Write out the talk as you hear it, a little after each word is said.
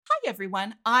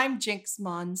everyone. I'm Jinx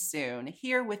Monsoon,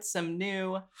 here with some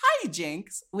new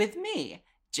hijinks with me,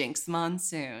 Jinx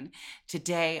Monsoon.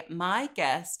 Today, my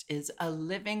guest is a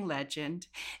living legend.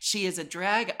 She is a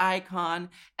drag icon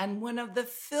and one of the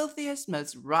filthiest,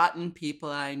 most rotten people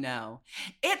I know.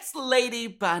 It's Lady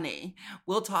Bunny.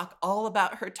 We'll talk all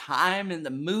about her time in the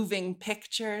moving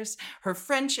pictures, her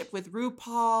friendship with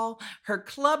RuPaul, her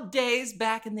club days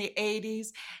back in the 80s,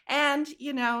 and,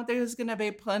 there's going to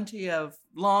be plenty of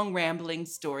long rambling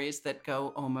stories that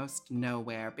go almost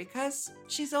nowhere because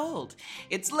she's old.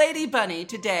 It's Lady Bunny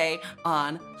today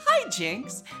on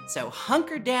Hijinks, so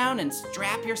hunker down and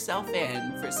strap yourself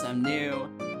in for some new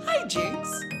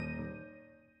hijinks.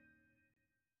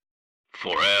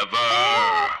 Forever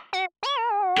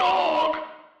Dog.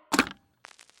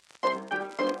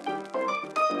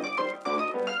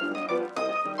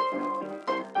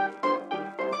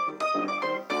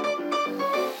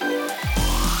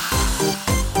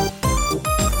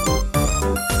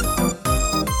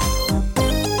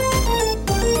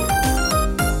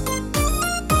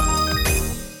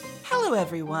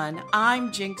 Everyone,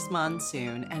 I'm Jinx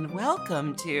Monsoon, and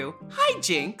welcome to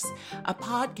Hijinks, a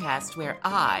podcast where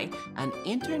I, an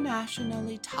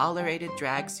internationally tolerated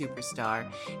drag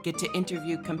superstar, get to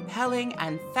interview compelling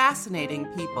and fascinating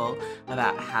people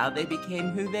about how they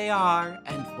became who they are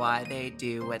and why they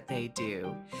do what they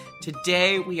do.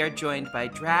 Today, we are joined by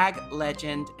drag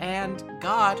legend and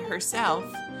God herself,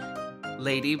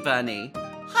 Lady Bunny.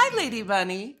 Hi, Lady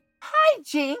Bunny. Hi,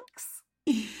 Jinx.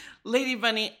 Lady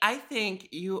Bunny, I think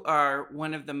you are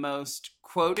one of the most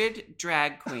quoted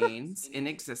drag queens in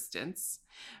existence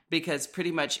because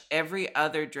pretty much every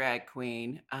other drag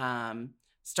queen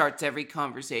starts every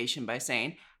conversation by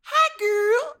saying, "Hi,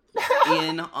 girl,"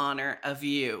 in honor of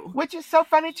you. Which is so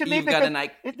funny to me. You've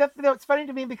got it's funny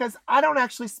to me because I don't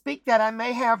actually speak that. I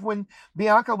may have when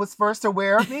Bianca was first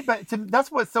aware of me, but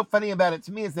that's what's so funny about it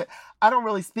to me is that I don't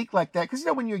really speak like that. Because,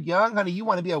 when you're young, honey, you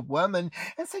want to be a woman.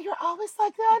 And so you're always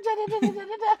like,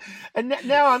 and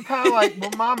now I'm kind of like,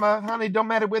 well, mama, honey, don't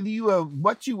matter whether you are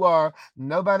what you are.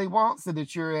 Nobody wants it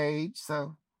at your age.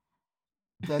 So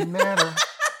doesn't matter.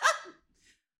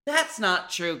 That's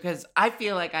not true, because I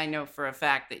feel like I know for a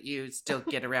fact that you still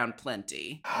get around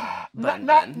plenty.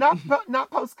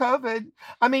 Not post-COVID.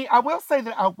 I mean, I will say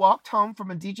that I walked home from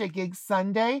a DJ gig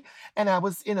Sunday, and I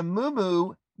was in a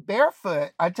muumuu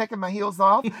barefoot. I'd taken my heels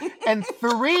off, and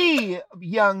 3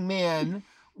 young men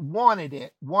wanted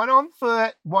it. 1 on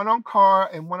foot, 1 on car,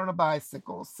 and 1 on a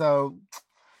bicycle. So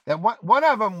that one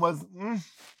of them was,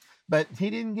 but he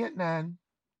didn't get none.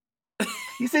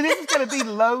 You see, this is going to be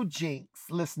low jinx,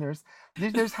 listeners.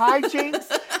 There's high jinx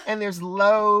and there's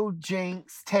low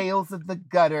jinx, tales of the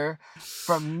gutter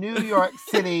from New York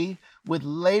City with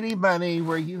Lady Bunny,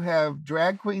 where you have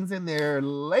drag queens in their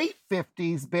late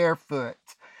 50s barefoot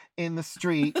in the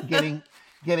street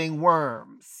getting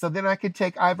worms. So then I could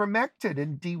take ivermectin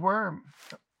and deworm.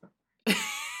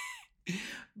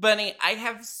 Bunny, I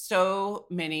have so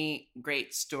many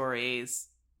great stories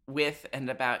with and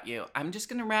about you. I'm just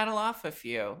going to rattle off a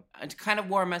few to kind of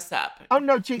warm us up. Oh,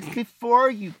 no, Jinx, before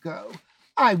you go,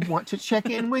 I want to check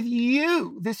in with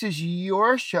you. This is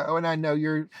your show, and I know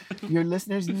your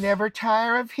listeners never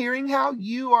tire of hearing how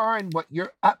you are and what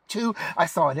you're up to. I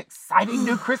saw an exciting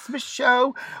new Christmas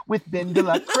show with Ben de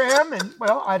la Creme, and,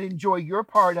 well, I'd enjoy your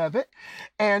part of it.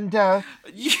 And,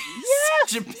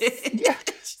 yes. Yeah.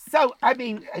 So, I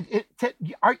mean,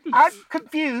 I'm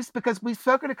confused because we've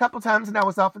spoken a couple times and I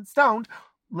was often stoned.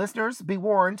 Listeners, be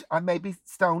warned, I may be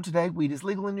stoned today. Weed is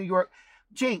legal in New York.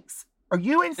 Jinx, are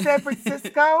you in San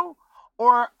Francisco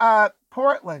or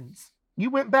Portland? You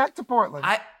went back to Portland.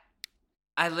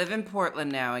 I live in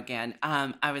Portland now again.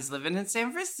 I was living in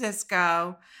San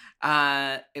Francisco.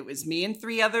 It was me and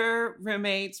 3 other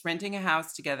roommates renting a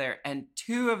house together, and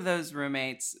 2 of those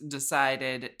roommates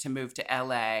decided to move to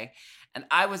LA. And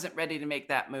I wasn't ready to make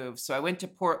that move. So I went to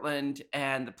Portland,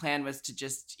 and the plan was to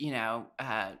just,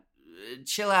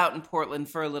 chill out in Portland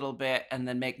for a little bit and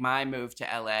then make my move to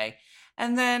LA.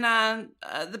 And then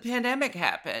the pandemic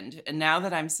happened. And now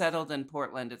that I'm settled in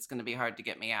Portland, it's going to be hard to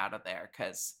get me out of there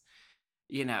because,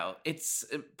 it's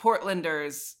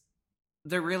Portlanders,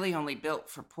 they're really only built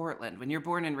for Portland. When you're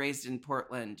born and raised in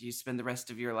Portland, you spend the rest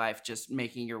of your life just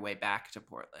making your way back to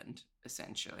Portland,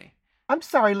 essentially. I'm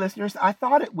sorry, listeners. I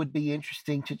thought it would be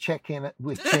interesting to check in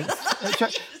with Jinx.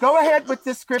 Go ahead with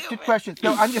the scripted questions.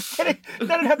 No, I'm just kidding.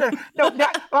 No.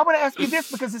 I want to ask you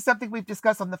this because it's something we've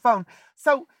discussed on the phone.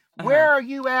 So Uh-huh. Where are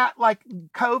you at, like,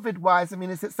 COVID wise? I mean,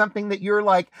 is it something that you're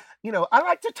like, I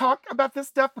like to talk about this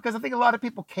stuff because I think a lot of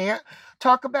people can't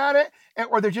talk about it,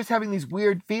 or they're just having these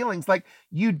weird feelings. Like,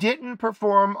 you didn't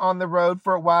perform on the road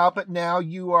for a while, but now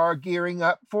you are gearing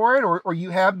up for it, or you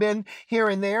have been here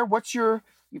and there. You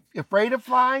afraid of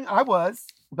flying? I was,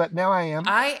 but now I am.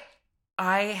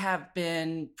 I have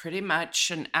been pretty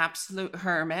much an absolute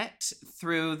hermit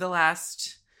through the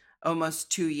last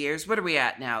almost 2 years. What are we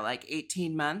at now? Like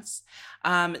 18 months.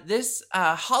 This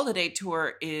holiday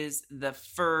tour is the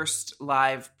first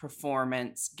live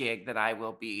performance gig that I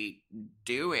will be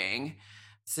doing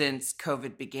since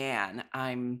COVID began.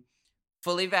 I'm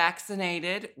fully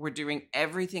vaccinated. We're doing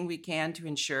everything we can to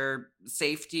ensure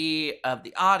safety of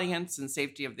the audience and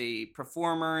safety of the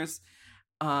performers.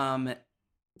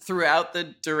 Throughout the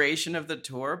duration of the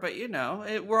tour, but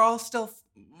we're all still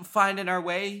finding our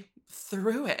way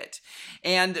through it.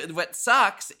 And what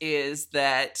sucks is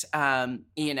that,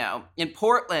 in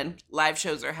Portland, live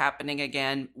shows are happening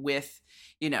again with,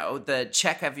 the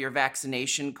check of your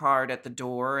vaccination card at the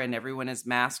door, and everyone is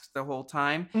masked the whole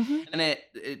time. Mm-hmm. And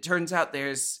it turns out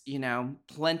there's,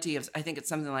 plenty of, I think it's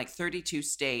something like 32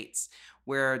 states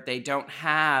where they don't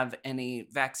have any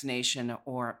vaccination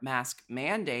or mask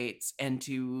mandates, and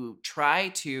to try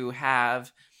to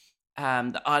have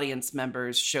the audience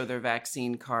members show their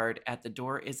vaccine card at the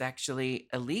door is actually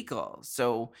illegal.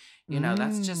 So,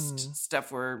 that's just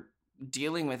stuff we're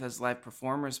dealing with as live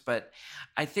performers. But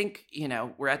I think,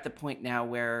 we're at the point now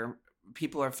where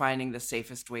people are finding the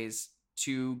safest ways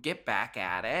to get back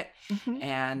at it. Mm-hmm.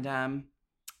 And,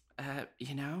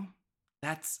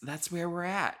 that's where we're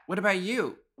at. What about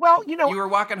you? Well, You were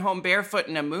walking home barefoot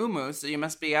in a muumuu, so you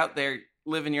must be out there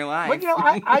living your life. Well,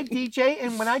 I DJ,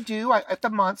 and when I do, at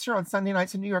the Monster on Sunday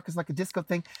nights in New York is like a disco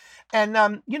thing. And,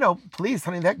 please,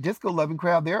 honey, that disco-loving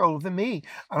crowd, they're older than me.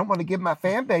 I don't want to give my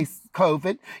fan base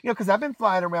COVID, because I've been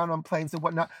flying around on planes and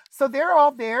whatnot. So they're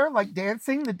all there, like,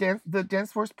 dancing. The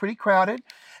dance floor is pretty crowded.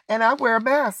 And I wear a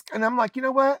mask. And I'm like, you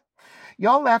know what?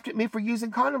 Y'all laughed at me for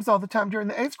using condoms all the time during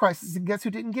the AIDS crisis, and guess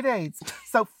who didn't get AIDS?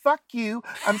 So fuck you.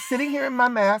 I'm sitting here in my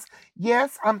mask.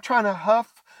 Yes, I'm trying to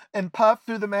huff and puff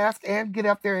through the mask and get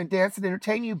up there and dance and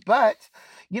entertain you, but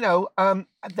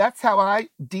that's how I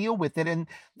deal with it. And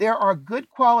there are good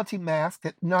quality masks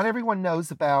that not everyone knows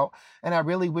about, and I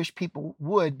really wish people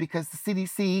would, because the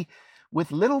CDC, with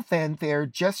little fanfare,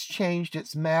 just changed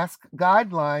its mask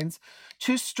guidelines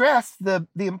to stress the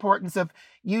importance of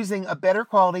using a better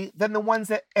quality than the ones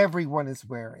that everyone is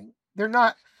wearing. They're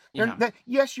not.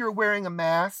 Yes, you're wearing a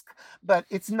mask, but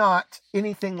it's not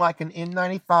anything like an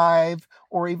N95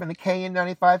 or even a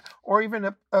KN95 or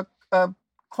even a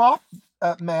cloth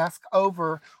mask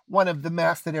over one of the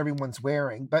masks that everyone's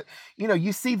wearing. But,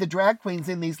 you see the drag queens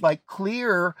in these like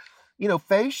clear,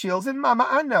 face shields. And mama,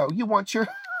 I know you want your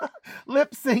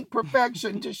lip sync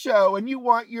perfection to show, and you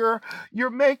want your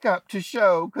makeup to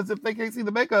show, because if they can't see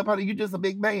the makeup, honey, you're just a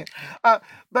big man.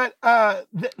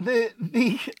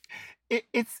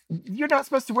 You're not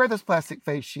supposed to wear those plastic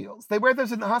face shields. They wear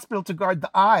those in the hospital to guard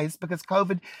the eyes, because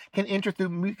COVID can enter through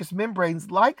mucous membranes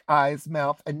like eyes,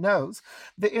 mouth, and nose.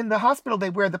 In the hospital,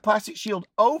 they wear the plastic shield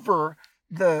over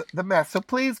the mask. So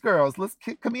please, girls, let's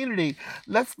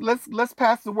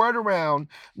pass the word around.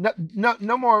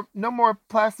 No more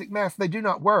plastic masks. They do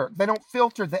not work. They don't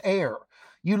filter the air.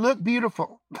 You look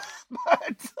beautiful,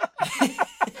 but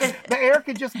the air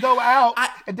can just go out.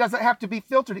 It doesn't have to be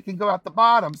filtered. It can go out the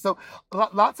bottom. So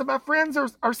lots of my friends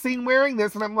are seen wearing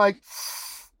this, and I'm like,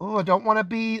 oh, I don't want to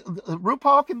be.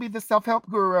 RuPaul can be the self-help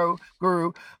guru,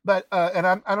 but and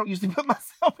I don't usually put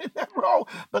myself in that role.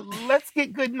 But let's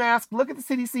get good masks. Look at the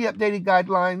CDC updated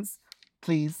guidelines,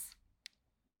 please.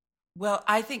 Well,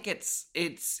 I think it's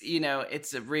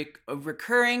a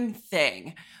recurring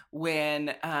thing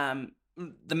when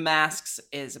the masks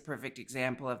is a perfect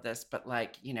example of this. But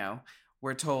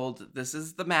we're told this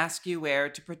is the mask you wear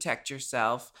to protect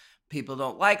yourself. People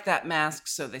don't like that mask,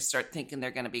 so they start thinking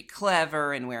they're going to be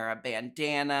clever and wear a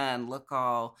bandana and look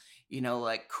all,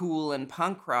 like cool and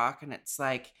punk rock. And it's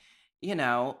like,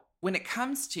 when it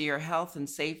comes to your health and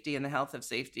safety and the health of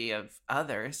safety of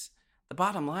others, the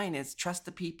bottom line is trust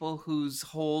the people whose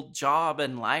whole job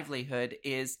and livelihood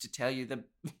is to tell you the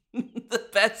the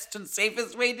best and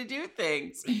safest way to do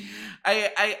things.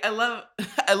 I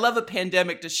love a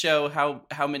pandemic to show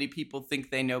how many people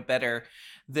think they know better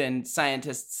than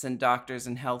scientists and doctors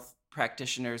and health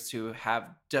practitioners who have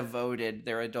devoted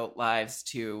their adult lives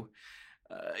to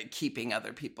keeping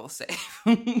other people safe.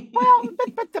 Well,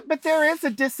 but there is a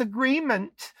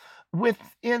disagreement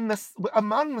within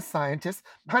among the scientists,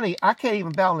 honey, I can't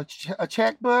even balance a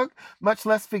checkbook, much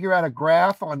less figure out a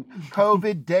graph on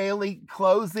COVID daily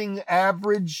closing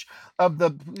average of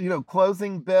the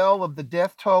closing bell of the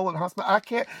death toll in hospital. I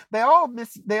can't. They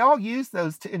all use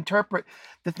those to interpret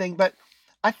the thing, but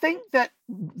I think that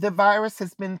the virus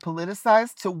has been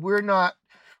politicized, so we're not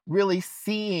really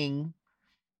seeing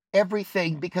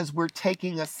everything because we're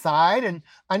taking a side, and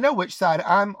I know which side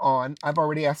I'm on. I've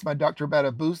already asked my doctor about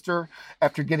a booster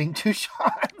after getting 2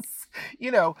 shots.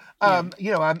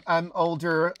 I'm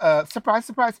older, surprise,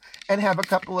 surprise, and have a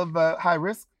couple of high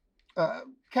risk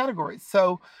categories.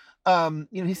 So,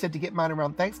 he said to get mine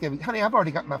around Thanksgiving. Honey, I've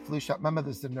already got my flu shot. My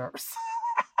mother's a nurse.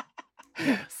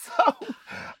 So,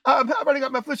 I've already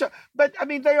got my flu shot. But I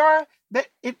mean,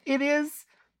 it is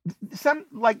some,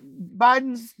 like,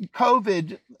 Biden's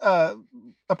COVID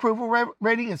approval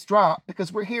rating has dropped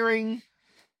because we're hearing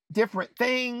different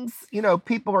things.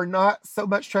 People are not so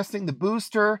much trusting the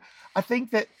booster. I think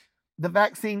that the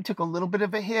vaccine took a little bit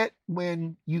of a hit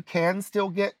when you can still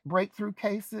get breakthrough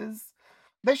cases.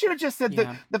 They should have just said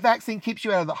that the vaccine keeps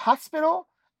you out of the hospital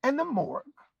and the morgue.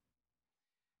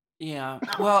 Yeah.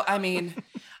 Well, I mean,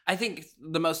 I think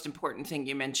the most important thing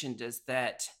you mentioned is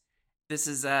that this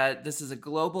is a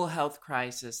global health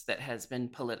crisis that has been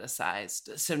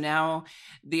politicized. So now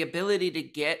the ability to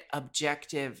get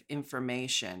objective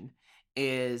information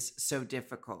is so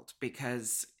difficult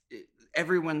because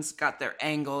everyone's got their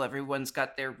angle, everyone's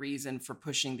got their reason for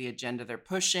pushing the agenda they're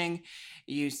pushing.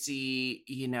 You see,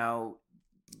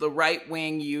 the right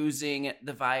wing using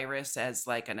the virus as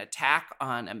like an attack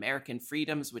on American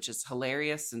freedoms, which is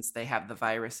hilarious since they have the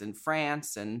virus in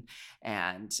France and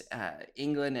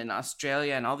England and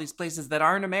Australia and all these places that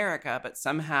aren't America, but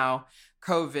somehow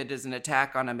COVID is an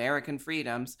attack on American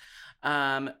freedoms.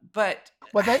 But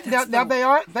they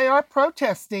are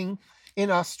protesting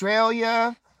in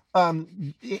Australia,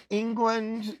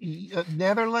 England,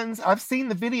 Netherlands. I've seen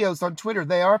the videos on Twitter.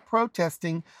 They are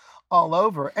protesting all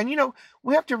over. And,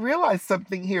 we have to realize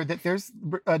something here, that there's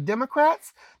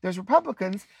Democrats, there's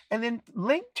Republicans, and then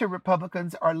linked to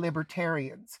Republicans are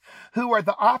libertarians, who are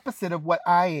the opposite of what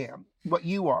I am, what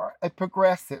you are, a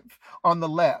progressive on the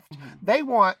left. Mm-hmm. They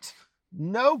want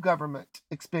no government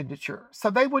expenditure. So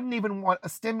they wouldn't even want a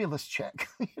stimulus check.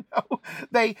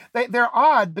 They're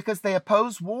odd because they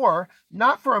oppose war,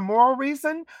 not for a moral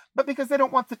reason, but because they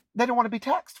don't want to be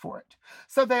taxed for it.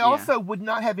 So they also would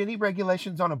not have any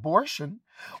regulations on abortion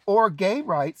or gay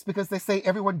rights because they say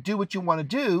everyone do what you want to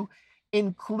do,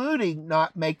 including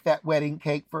not make that wedding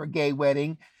cake for a gay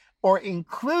wedding, or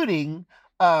including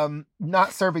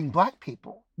not serving Black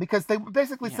people, because they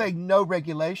basically say no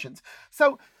regulations.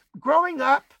 So growing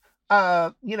up,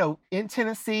 in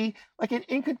Tennessee, like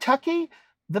in Kentucky,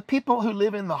 the people who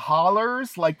live in the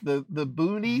hollers, like the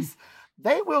boonies,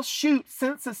 they will shoot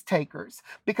census takers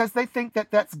because they think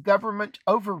that that's government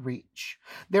overreach.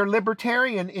 They're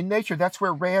libertarian in nature. That's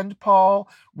where Ron Paul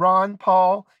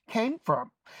came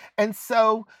from. And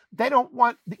so they don't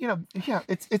want,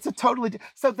 it's a totally,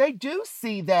 so they do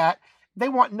see that they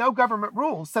want no government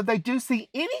rules. So they do see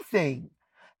anything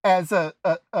as a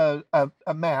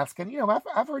mask. And,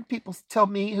 I've heard people tell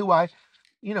me who I,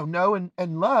 know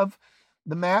and love,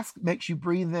 the mask makes you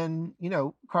breathe in,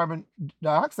 carbon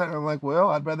dioxide. And I'm like, well,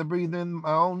 I'd rather breathe in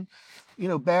my own,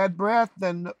 bad breath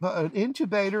than an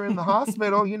intubator in the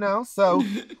hospital, So,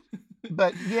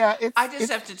 but yeah, I'm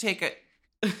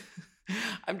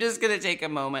just going to take a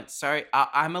moment. Sorry,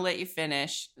 I'm going to let you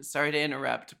finish. Sorry to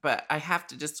interrupt, but I have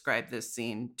to describe this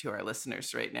scene to our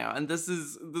listeners right now. And this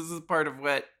is part of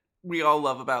what we all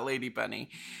love about Lady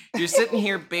Bunny. You're sitting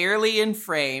here barely in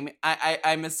frame.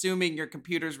 I'm assuming your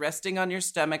computer's resting on your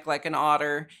stomach like an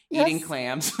otter eating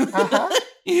clams. Uh-huh.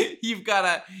 You've got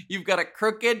a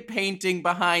crooked painting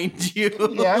behind you.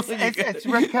 Yes, it's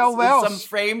Raquel Welch. Some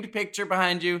framed picture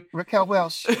behind you. Raquel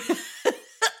Welch.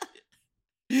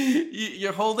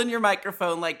 You're holding your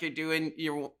microphone like you're doing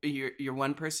your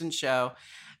one-person show.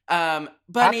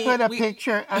 Bunny,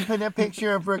 I put a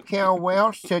picture of Raquel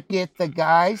Welch to get the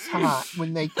guys hot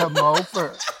when they come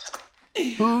over.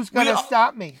 Who's gonna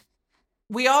stop me?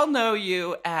 We all know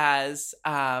you as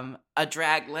a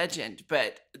drag legend,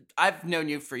 but I've known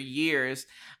you for years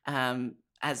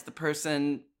as the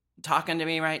person talking to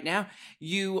me right now.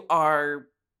 You are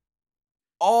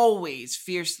always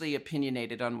fiercely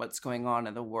opinionated on what's going on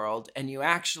in the world. And you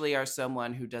actually are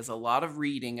someone who does a lot of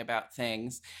reading about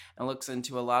things and looks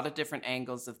into a lot of different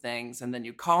angles of things. And then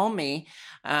you call me,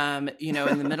 in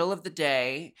the middle of the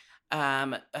day,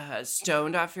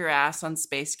 stoned off your ass on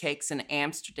space cakes in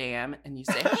Amsterdam, and you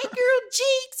say, "Hey, girl,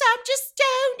 Jinx, I'm just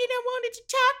stoned, and I wanted to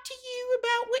talk to you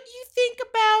about what you think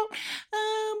about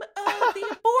the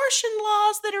abortion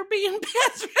laws that are being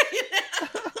passed right now."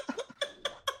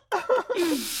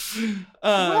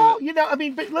 Well, I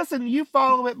mean, but listen, you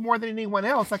follow it more than anyone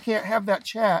else. I can't have that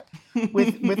chat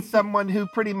with someone who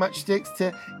pretty much sticks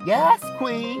to, yes,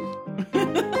 queen.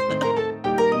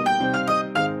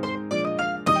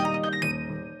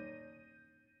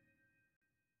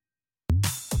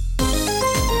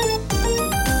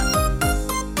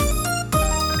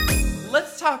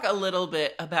 Let's talk a little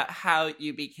bit about how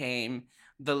you became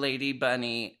the Lady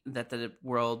Bunny that the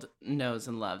world knows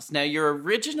and loves. Now, your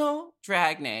original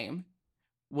drag name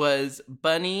was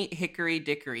Bunny Hickory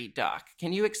Dickory Dock.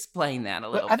 Can you explain that a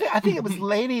little bit? I think it was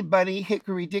Lady Bunny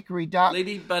Hickory Dickory Dock.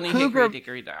 Lady Bunny Hickory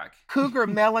Dickory Dock. Cougar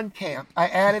Mellencamp. I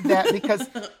added that because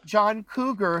John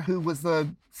Cougar, who was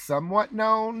a somewhat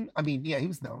known, I mean, yeah, he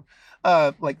was known,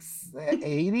 like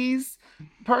 80s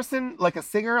person, like a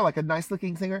singer, like a nice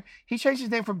looking singer. He changed his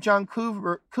name from John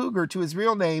Cougar to his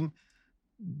real name,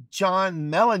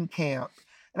 John Mellencamp.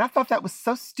 And I thought that was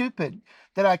so stupid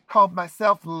that I called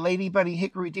myself Lady Bunny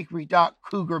Hickory Dickory Dock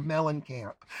Cougar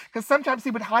Mellencamp. Because sometimes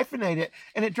he would hyphenate it,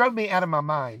 and it drove me out of my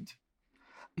mind.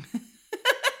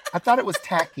 I thought it was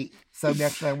tacky, so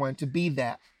naturally I wanted to be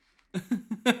that.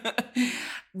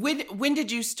 When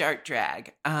did you start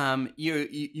drag?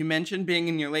 You mentioned being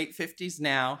in your late 50s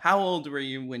now. How old were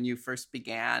you when you first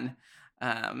began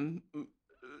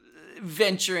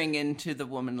venturing into the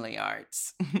womanly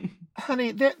arts?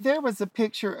 Honey, there was a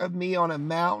picture of me on a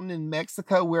mountain in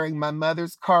Mexico wearing my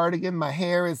mother's cardigan. My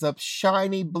hair is a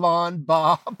shiny blonde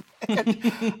bob. And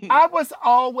I was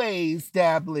always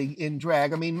dabbling in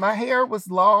drag. I mean, my hair was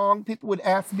long. People would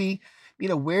ask me,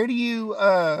 where do you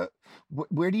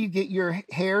get your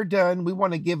hair done? We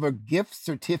want to give a gift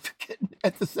certificate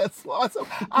at the salon. So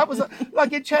I was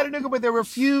like in Chattanooga where there were a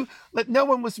few, like no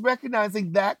one was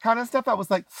recognizing that kind of stuff. I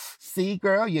was like, see,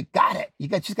 girl, you got it. You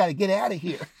just got to get out of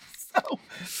here.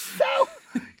 So,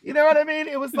 you know what I mean?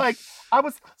 It was like, I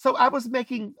was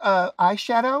making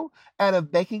eyeshadow out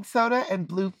of baking soda and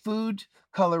blue food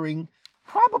coloring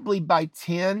probably by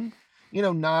 10,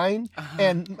 9. Uh-huh.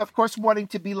 And of course, wanting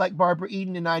to be like Barbara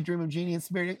Eden and I Dream of Jeannie and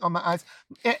smearing it on my eyes.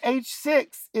 At age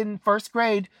 6 in first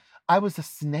grade, I was a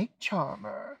snake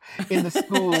charmer in the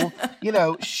school,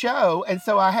 show. And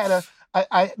so I had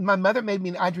my mother made me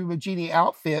an I Dream of Jeannie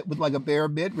outfit with like a bare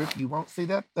midriff. You won't see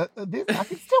that. I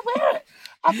can still wear it.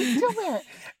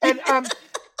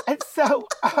 And so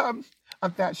I'm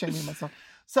fat shaming myself.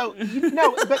 So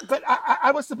but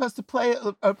I was supposed to play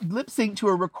a lip sync to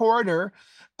a recorder,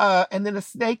 and then a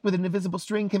snake with an invisible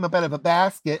string came up out of a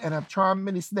basket, and I've charmed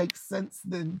many snakes since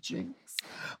then, Jinx.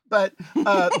 But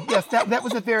yes, that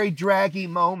was a very draggy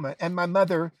moment, and my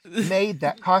mother made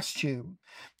that costume.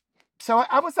 So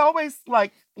I was always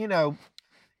like,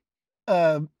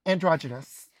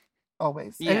 androgynous,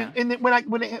 always. Yeah. And then when I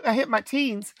hit my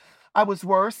teens, I was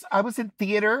worse. I was in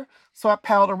theater, so I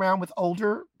palled around with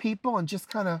older people and just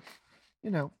kind of,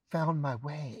 found my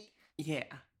way. Yeah.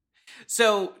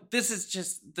 So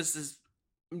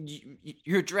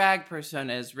your drag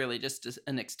persona is really just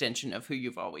an extension of who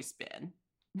you've always been.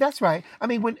 That's right. I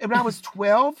mean, when I was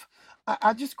 12,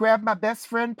 I just grabbed my best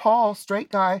friend, Paul,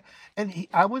 straight guy, and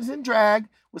I was in drag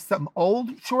with some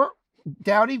old, short,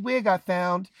 dowdy wig I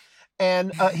found,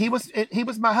 and he was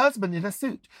my husband in a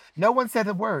suit. No one said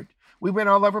a word. We went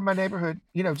all over my neighborhood,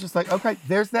 just like, okay,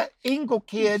 there's that Ingle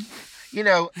kid,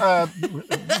 up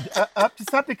to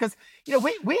something. Because, I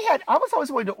was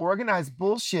always wanting to organize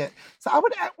bullshit. So I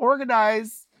would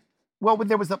organize, when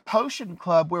there was a potion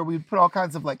club where we would put all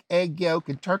kinds of like egg yolk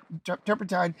and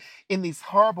turpentine in these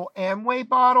horrible Amway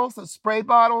bottles, those spray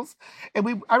bottles.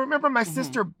 And I remember my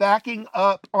sister backing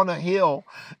up on a hill,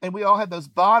 and we all had those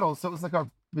bottles. So it was like a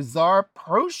bizarre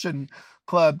potion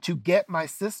club to get my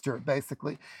sister,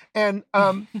 basically. And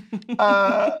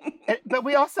but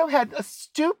we also had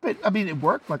it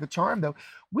worked like a charm though.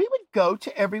 We would go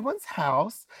to everyone's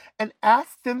house and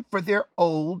ask them for their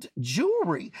old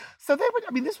jewelry. So they would,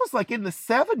 this was like in the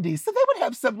 70s. So they would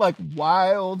have some like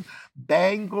wild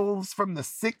bangles from the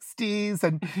 60s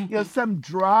and, some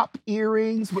drop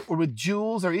earrings with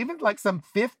jewels, or even like some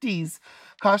 50s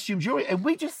costume jewelry. And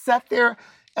we just sat there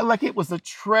and like it was a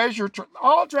treasure.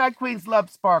 All drag queens love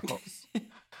sparkles.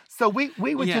 So we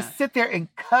would just sit there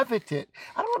and covet it.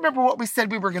 I don't remember what we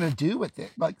said we were going to do with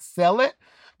it, like sell it.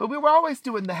 But we were always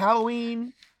doing the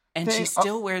Halloween and thing. She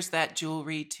still wears that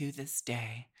jewelry to this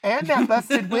day. And that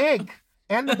busted wig.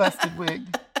 And the busted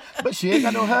wig. But she ain't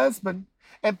got no husband.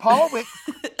 And Paul went.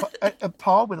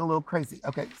 Paul went a little crazy.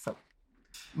 Okay, so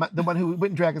the one who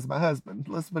wouldn't drag is my husband.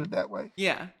 Let's put it that way.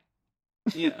 Yeah.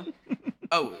 Yeah.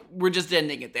 Oh, we're just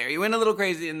ending it there. You went a little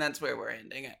crazy, and that's where we're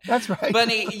ending it. That's right.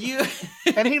 Bunny, you...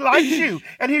 And he likes you.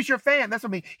 And he's your fan. That's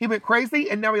what I mean. He went crazy,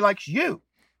 and now he likes you.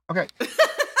 Okay.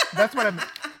 That's what I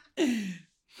meant.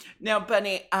 Now,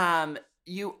 Bunny,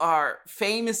 you are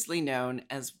famously known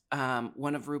as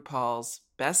one of RuPaul's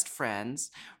best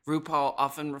friends. RuPaul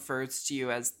often refers to you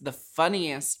as the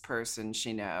funniest person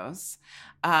she knows.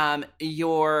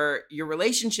 Your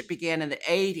relationship began in the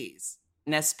 80s.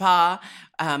 N'est-ce pas?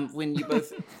 When you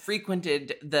both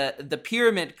frequented the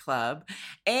Pyramid Club,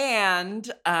 and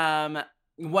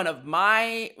one of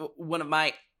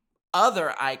my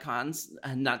other icons,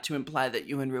 not to imply that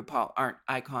you and RuPaul aren't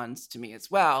icons to me as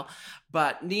well,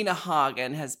 but Nina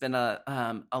Hagen has been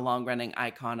a long-running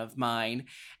icon of mine,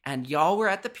 and y'all were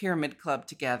at the Pyramid Club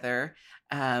together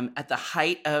at the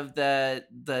height of the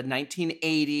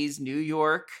 1980s New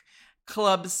York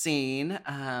club scene.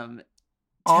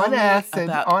 On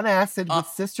acid with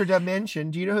Sister Dimension.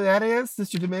 Do you know who that is?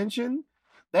 Sister Dimension?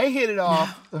 They hit it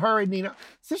off. No. Her and Nina.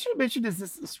 Sister Dimension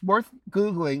is worth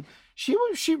Googling.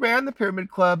 She ran the Pyramid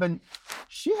Club, and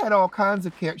she had all kinds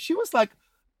of characters. She was like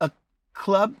a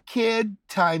club kid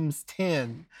times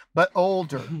 10, but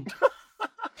older.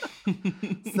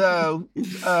 So,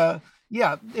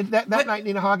 yeah, that night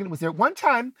Nina Hagen was there. One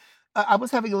time, I was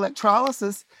having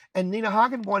electrolysis, and Nina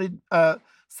Hagen wanted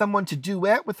someone to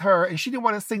duet with her, and she didn't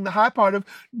want to sing the high part of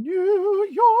New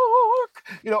York,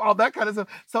 all that kind of stuff.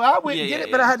 So I went and did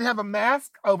it, but I had to have a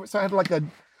mask over. So I had like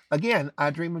again, I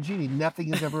Dream of Jeannie.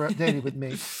 Nothing is ever updated with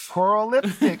me. Coral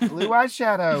lipstick, blue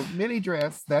eyeshadow, mini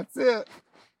dress. That's it.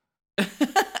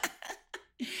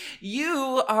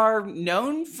 You are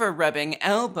known for rubbing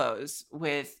elbows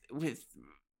with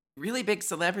really big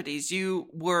celebrities. You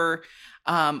were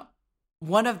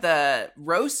one of the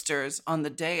roasters on the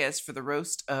dais for the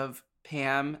roast of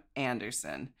Pam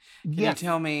Anderson. Can you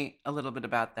tell me a little bit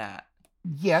about that?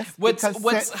 Yes. What's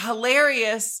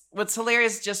hilarious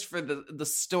just for the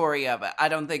story of it. I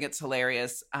don't think it's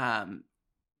hilarious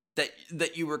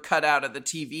that you were cut out of the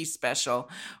TV special,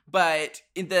 but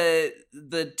the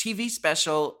TV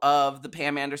special of the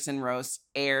Pam Anderson roast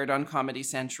aired on Comedy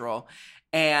Central.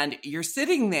 And you're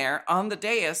sitting there on the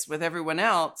dais with everyone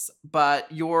else,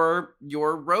 but your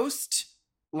roast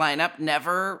lineup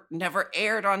never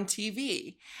aired on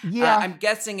TV. Yeah, I'm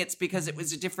guessing it's because it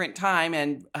was a different time,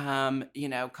 and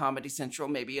Comedy Central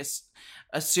maybe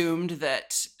assumed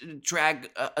that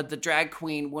the drag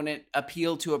queen wouldn't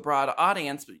appeal to a broad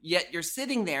audience. But yet you're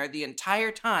sitting there the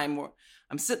entire time.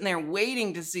 I'm sitting there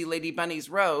waiting to see Lady Bunny's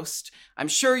roast. I'm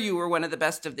sure you were one of the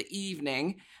best of the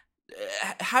evening.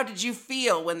 How did you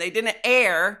feel when they didn't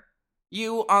air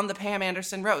you on the Pam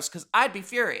Anderson roast? Because I'd be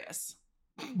furious.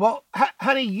 Well,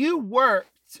 honey, you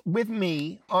worked with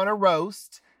me on a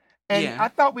roast, and I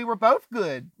thought we were both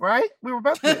good, right? We were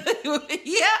both good.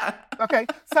 Yeah. Okay,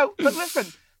 but listen,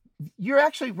 you're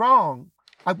actually wrong.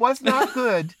 I was not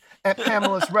good at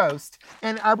Pamela's roast,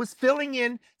 and I was filling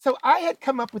in. So I had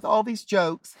come up with all these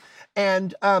jokes,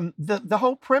 and the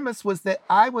whole premise was that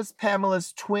I was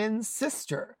Pamela's twin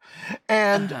sister,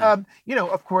 and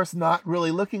of course, not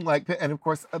really looking like, and of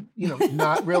course,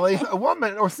 not really a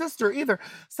woman or sister either.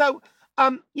 So,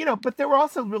 but there were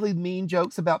also really mean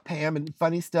jokes about Pam and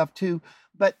funny stuff too.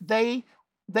 But they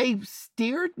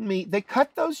steered me. They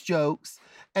cut those jokes,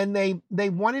 and they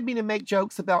wanted me to make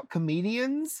jokes about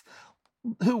comedians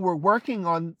who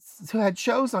had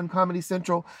shows on Comedy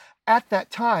Central at that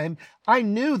time. I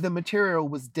knew the material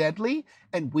was deadly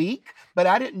and weak, but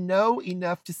I didn't know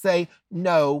enough to say,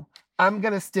 no, I'm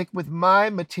going to stick with my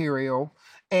material.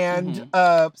 And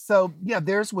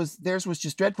theirs was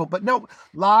just dreadful. But no,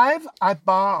 live, I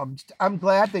bombed. I'm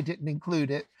glad they didn't include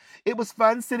it. It was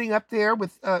fun sitting up there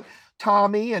with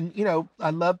Tommy, and, I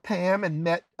love Pam, and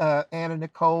met Anna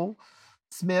Nicole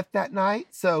Smith that night.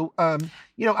 So, I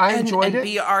enjoyed it. And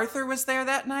Bea Arthur was there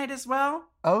that night as well?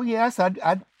 Oh, yes.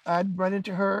 I'd run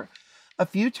into her a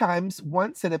few times,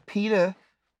 once at a PETA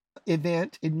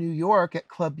event in New York at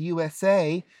Club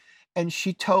USA, and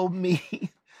she told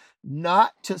me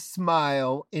not to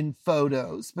smile in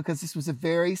photos because this was a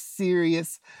very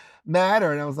serious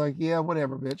matter. And I was like, yeah,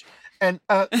 whatever, bitch. And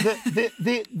I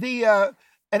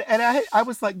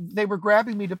was like, they were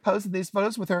grabbing me to pose in these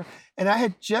photos with her, and I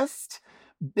had just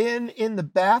been in the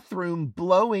bathroom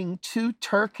blowing 2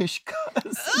 Turkish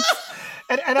cousins.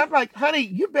 And I'm like, honey,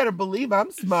 you better believe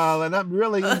I'm smiling. I'm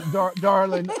really,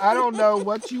 darling. I don't know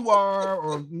what you are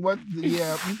or what.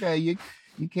 Yeah, okay.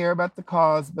 you care about the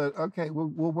cause, but okay,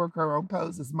 we'll work our own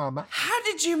poses, Mama. How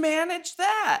did you manage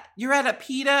that? You're at a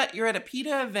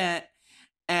PETA event,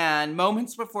 and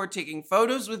moments before taking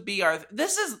photos with B. Arthur.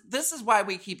 This is why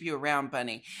we keep you around,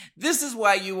 Bunny. This is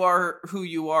why you are who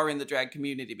you are in the drag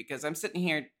community, because I'm sitting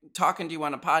here talking to you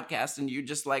on a podcast and you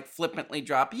just like flippantly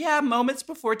drop, yeah, moments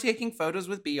before taking photos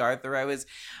with B. Arthur, I was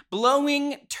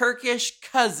blowing Turkish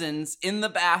cousins in the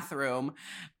bathroom.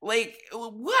 Like,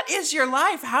 what is your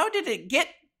life? How did it get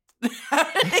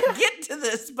to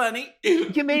this, Bunny?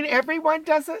 You mean everyone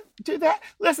doesn't do that?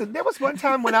 Listen, there was one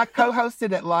time when I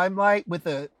co-hosted at Limelight with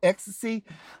a ecstasy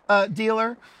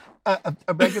dealer, a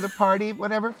regular party,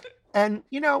 whatever. And,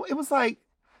 it was like,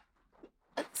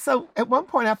 so at one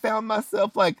point I found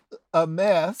myself like a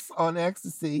mess on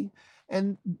ecstasy.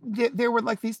 And there were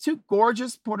like these two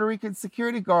gorgeous Puerto Rican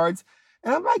security guards.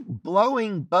 And I'm like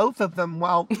blowing both of them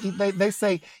while they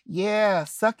say, yeah,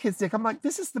 suck his dick. I'm like,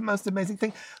 this is the most amazing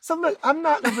thing. So look, I'm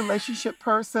not a relationship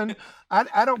person. I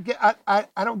don't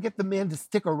get the men to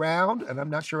stick around, and I'm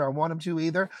not sure I want them to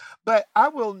either. But I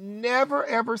will never,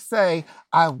 ever say,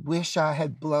 I wish I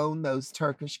had blown those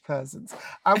Turkish cousins.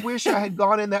 I wish I had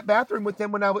gone in that bathroom with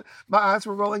them when my eyes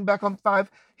were rolling back on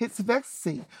 5 hits of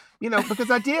ecstasy,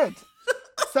 because I did.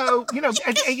 So, and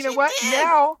you know what? Did.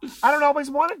 Now, I don't always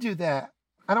want to do that.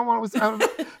 I don't want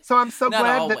to, so I'm so Not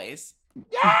glad always.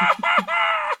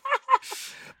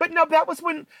 But no,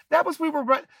 we were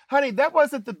running, honey, that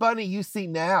wasn't the Bunny you see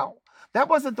now. That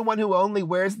wasn't the one who only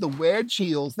wears the wedge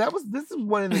heels. This is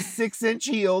one of the 6-inch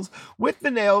heels with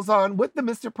the nails on, with the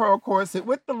Mr. Pearl corset,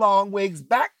 with the long wigs,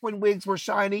 back when wigs were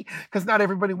shiny, because not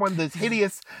everybody wanted this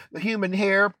hideous human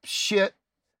hair shit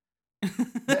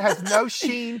that has no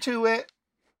sheen to it.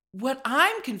 What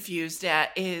I'm confused at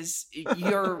is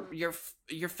your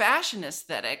fashion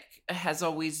aesthetic has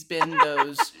always been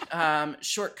those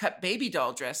shortcut baby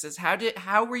doll dresses.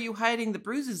 How were you hiding the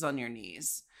bruises on your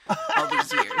knees all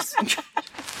these years?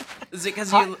 Is it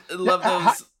because you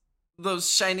love those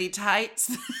shiny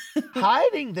tights?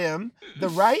 Hiding them, the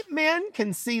right men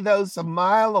can see those a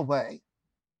mile away.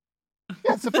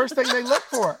 Yeah, it's the first thing they look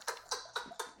for.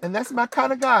 And that's my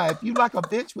kind of guy. If you like a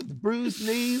bitch with the bruised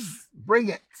knees, bring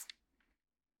it.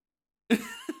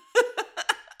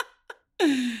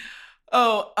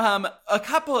 A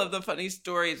couple of the funny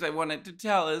stories I wanted to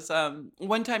tell is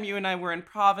one time you and I were in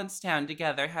Provincetown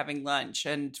together having lunch,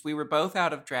 and we were both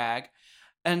out of drag,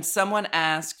 and someone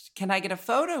asked, can I get a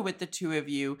photo with the two of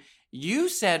you? You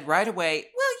said right away,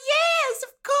 well, yes, of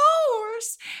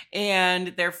course.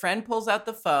 And their friend pulls out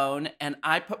the phone, and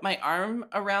I put my arm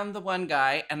around the one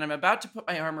guy, and I'm about to put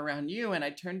my arm around you, and I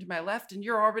turn to my left, and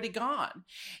you're already gone.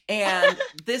 And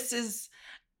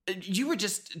you were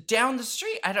just down the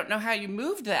street. I don't know how you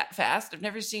moved that fast. I've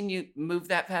never seen you move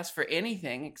that fast for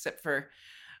anything except for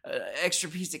extra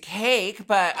piece of cake.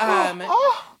 But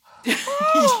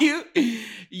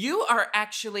you are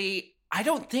actually, I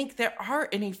don't think there are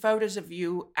any photos of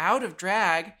you out of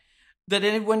drag that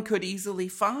anyone could easily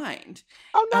find.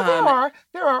 Oh, no, there are.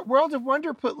 There are. World of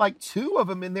Wonder put like 2 of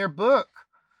them in their book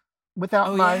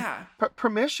without my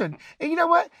permission. And you know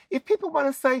what? If people want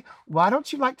to say, why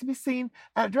don't you like to be seen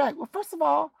out of drag? Well, first of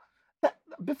all,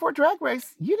 before Drag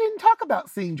Race, you didn't talk about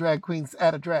seeing drag queens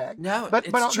out of drag. No,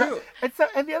 it's true.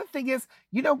 And the other thing is,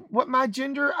 you know what my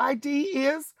gender ID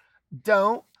is?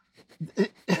 Don't.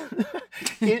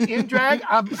 in drag,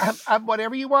 I'm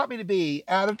whatever you want me to be.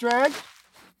 Out of drag,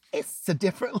 it's a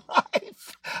different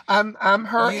life. I'm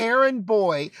her errand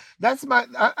boy. That's my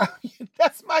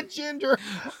gender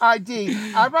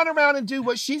ID. I run around and do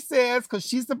what she says because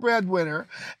she's the breadwinner,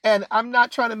 and I'm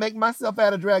not trying to make myself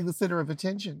out of drag the center of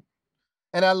attention.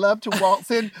 And I love to waltz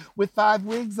in with 5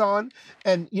 wigs on,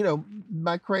 and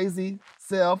my crazy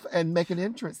self, and make an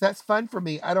entrance. That's fun for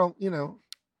me. I don't.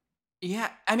 Yeah,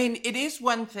 I mean, it is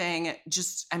one thing.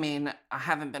 I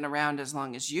haven't been around as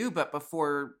long as you, but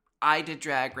before I did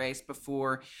Drag Race,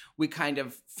 before we kind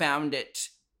of found it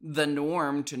the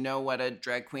norm to know what a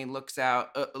drag queen looks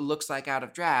like out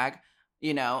of drag,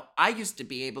 I used to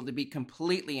be able to be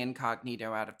completely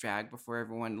incognito out of drag before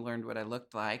everyone learned what I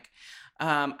looked like.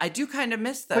 I do kind of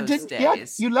miss those days. Yeah,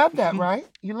 you love that, right?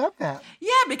 You love that.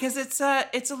 Yeah, because it's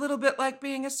a little bit like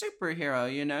being a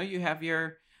superhero.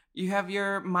 You have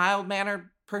your mild-mannered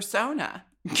persona.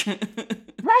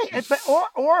 Right,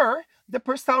 or the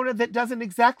persona that doesn't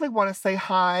exactly want to say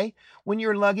hi when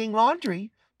you're lugging laundry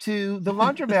to the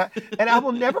laundromat. And I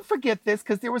will never forget this,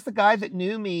 because there was a guy that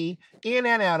knew me in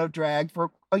and out of drag for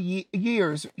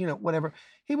years, whatever.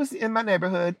 He was in my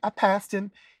neighborhood. I passed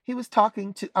him. He was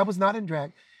talking to, I was not in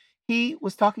drag. He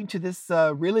was talking to this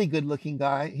really good-looking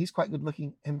guy. He's quite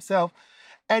good-looking himself.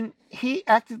 And he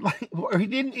acted like, or he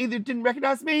didn't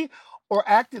recognize me or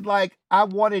acted like I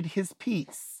wanted his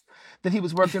piece that he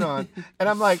was working on. And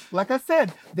I'm like I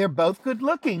said, they're both good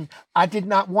looking. I did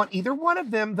not want either one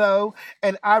of them though.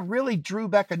 And I really drew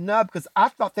back a nub because I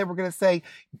thought they were going to say,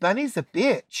 Bunny's a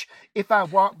bitch if I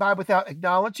walked by without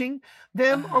acknowledging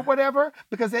them or whatever,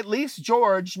 because at least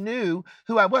George knew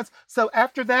who I was. So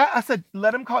after that, I said,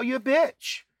 let him call you a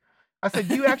bitch. I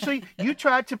said, you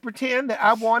tried to pretend that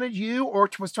I wanted you or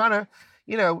was trying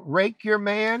to, rake your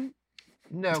man.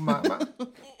 No, mama.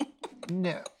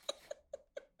 No.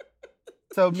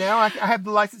 So now I have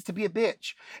the license to be a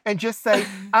bitch and just say,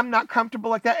 I'm not comfortable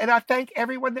like that. And I thank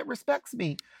everyone that respects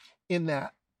me in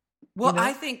that. Well,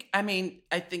 I think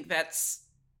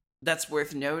that's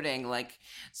worth noting. Like,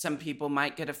 some people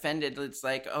might get offended. It's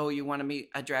like, oh, you want to meet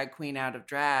a drag queen out of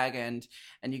drag and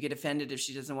you get offended if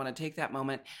she doesn't want to take that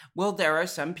moment. Well, there are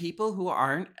some people who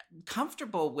aren't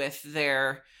comfortable with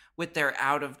their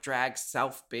out of drag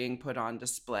self being put on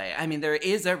display. I mean, there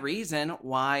is a reason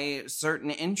why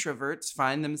certain introverts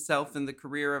find themselves in the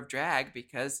career of drag,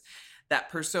 because that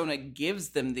persona gives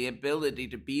them the ability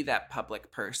to be that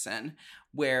public person,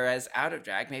 whereas out of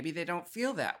drag, maybe they don't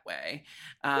feel that way.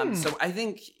 So I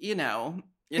think,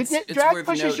 it's drag worth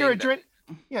pushes noting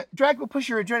drag will push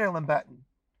your adrenaline button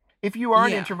if you are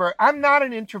an introvert. I'm not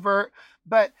an introvert,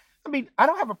 but I mean, I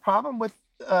don't have a problem with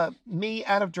me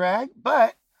out of drag,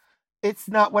 but it's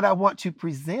not what I want to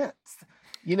present,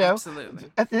 Absolutely.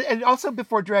 And also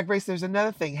before Drag Race, there's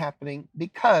another thing happening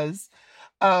because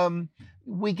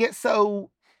we get so,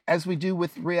 as we do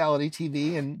with reality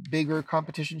TV and bigger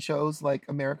competition shows like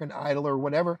American Idol or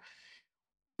whatever,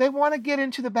 they want to get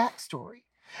into the backstory.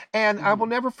 And I will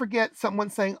never forget someone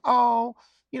saying, oh,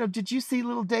 did you see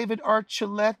little David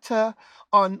Archuleta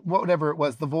on whatever it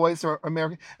was, The Voice or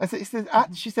American?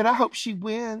 She said, I hope she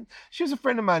wins. She was a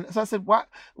friend of mine. So I said,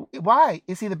 why?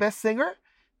 Is he the best singer?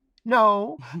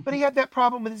 No, but he had that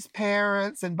problem with his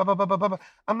parents and blah, blah, blah, blah, blah.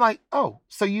 I'm like, oh,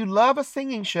 so you love a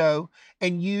singing show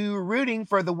and you're rooting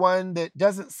for the one that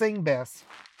doesn't sing best.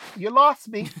 You lost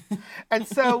me. And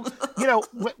so,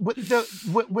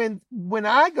 when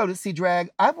I go to see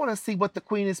drag, I want to see what the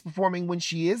queen is performing when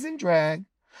she is in drag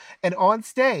and on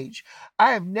stage.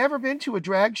 I have never been to a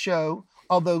drag show,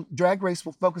 although Drag Race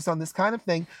will focus on this kind of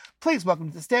thing. Please welcome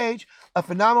to the stage a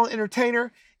phenomenal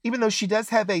entertainer, even though she does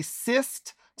have a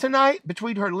cyst tonight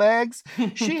between her legs.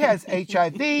 She has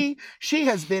HIV. She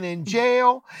has been in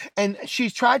jail, and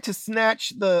she's tried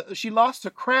to she lost a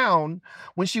crown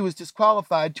when she was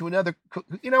disqualified to another.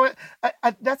 You know what?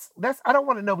 I don't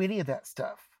want to know any of that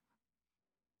stuff.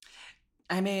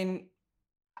 I mean,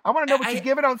 I want to know what you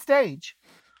give it on stage.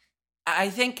 I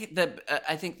think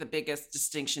the biggest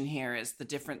distinction here is the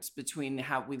difference between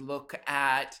how we look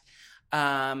at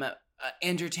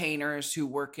entertainers who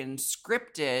work in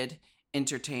scripted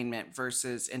entertainment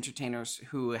versus entertainers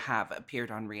who have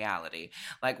appeared on reality.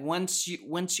 Like, once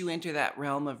you enter that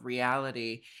realm of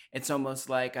reality, it's almost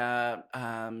like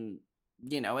an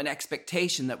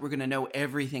expectation that we're going to know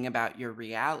everything about your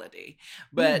reality.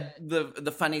 But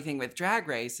the funny thing with Drag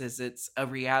Race is it's a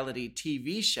reality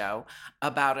TV show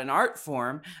about an art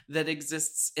form that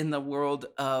exists in the world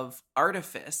of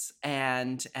artifice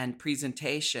and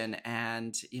presentation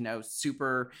and,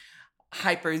 super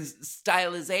hyper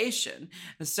stylization.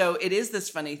 So it is this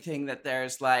funny thing that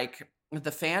there's like,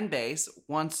 the fan base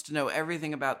wants to know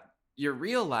everything about your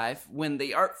real life when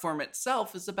the art form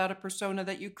itself is about a persona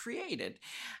that you created.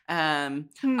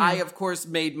 I, of course,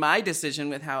 made my decision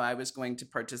with how I was going to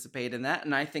participate in that.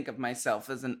 And I think of myself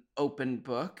as an open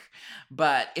book.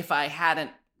 But if I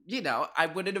hadn't, I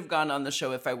wouldn't have gone on the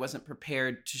show if I wasn't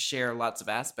prepared to share lots of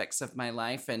aspects of my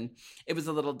life. And it was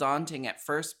a little daunting at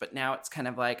first, but now it's kind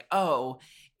of like, oh,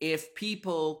 if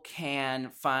people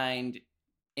can find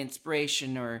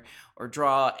inspiration or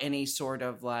draw any sort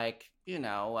of like,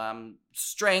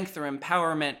 strength or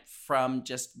empowerment from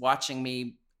just watching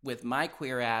me with my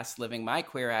queer ass, living my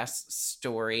queer ass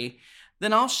story,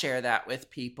 then I'll share that with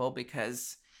people,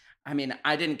 because I mean,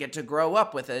 I didn't get to grow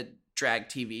up with a drag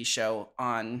TV show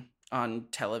on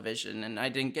television, and I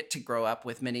didn't get to grow up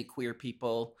with many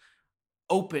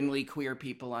openly queer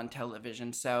people on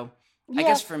television. So I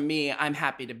guess for me, I'm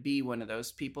happy to be one of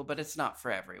those people, but it's not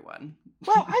for everyone.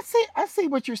 Well, I see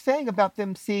what you're saying about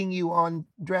them seeing you on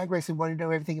Drag Race and wanting to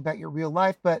know everything about your real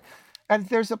life. And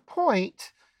there's a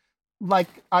point, like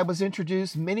I was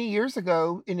introduced many years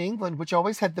ago in England, which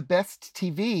always had the best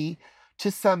TV, to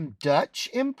some Dutch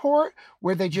import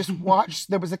where they just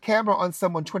watched, there was a camera on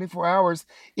someone 24 hours,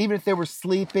 even if they were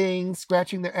sleeping,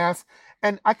 scratching their ass.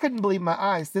 And I couldn't believe my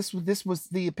eyes. This was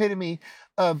the epitome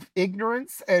of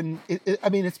ignorance. And I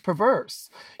mean, it's perverse.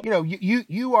 You know,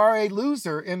 you are a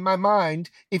loser in my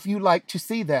mind if you like to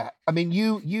see that. I mean,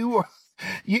 you are.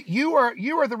 You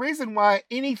are the reason why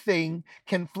anything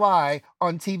can fly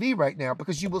on TV right now,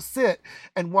 because you will sit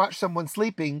and watch someone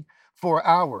sleeping for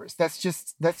hours. That's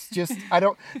just I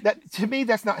don't, that to me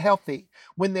that's not healthy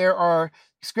when there are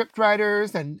script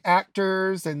writers and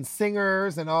actors and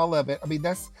singers and all of it. I mean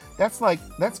that's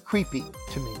creepy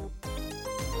to me.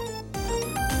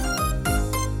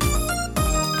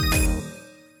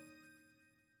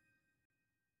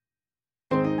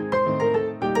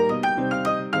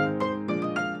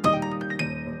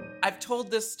 I've told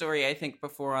this story, I think,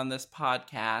 before on this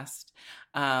podcast.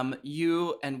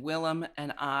 You and Willem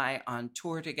and I on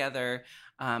tour together,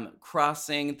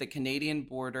 crossing the Canadian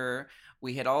border.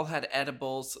 We had all had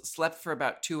edibles, slept for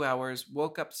about 2 hours,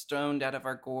 woke up stoned out of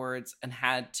our gourds, and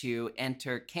had to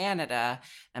enter Canada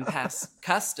and pass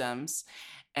customs.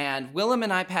 And Willem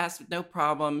and I passed with no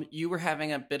problem. You were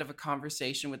having a bit of a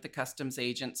conversation with the customs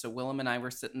agent. So Willem and I were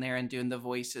sitting there and doing the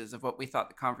voices of what we thought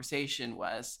the conversation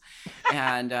was.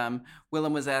 And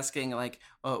Willem was asking, like,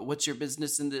 what's your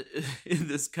business in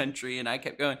this country? And I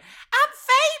kept going, I'm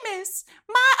famous.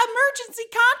 My emergency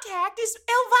contact is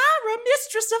Elvira,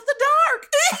 Mistress of the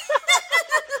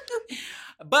Dark.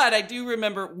 But I do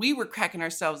remember we were cracking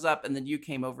ourselves up. And then you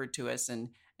came over to us and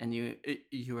you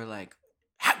were like,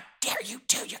 how dare you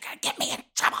two? You're going to get me in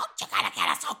trouble. You're going to get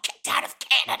us all kicked out of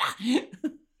Canada.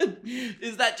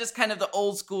 Is that just kind of the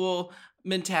old school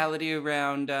mentality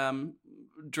around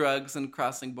drugs and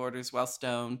crossing borders while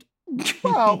stoned?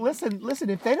 Well, listen,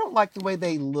 if they don't like the way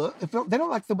they look, if they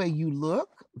don't like the way you look,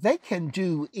 they can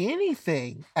do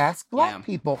anything. Ask Black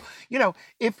people. You know,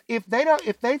 if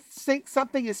they think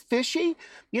something is fishy,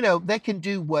 you know, they can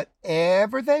do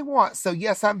whatever they want. So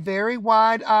yes, I'm very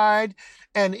wide-eyed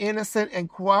and innocent and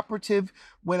cooperative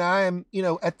when I am, you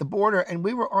know, at the border. And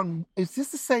we were on, is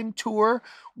this the same tour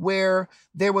where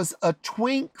there was a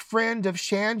twink friend of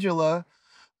Shangela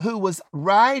who was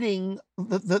riding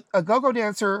a go-go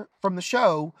dancer from the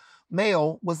show,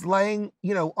 male, was laying,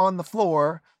 you know, on the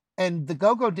floor, and the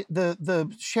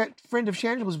friend of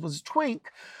Shangela's was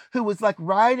Twink, who was like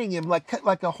riding him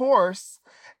like a horse,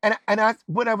 and I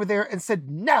went over there and said,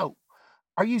 "No,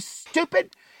 are you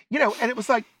stupid?" You know, and it was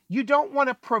like, you don't want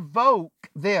to provoke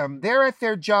them. They're at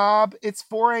their job. It's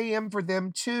 4 a.m. for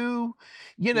them too.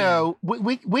 You know,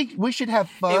 we should have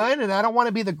fun, and I don't want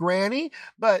to be the granny,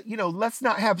 but you know, let's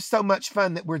not have so much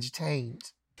fun that we're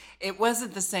detained. It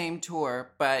wasn't the same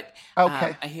tour, but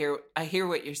okay. I hear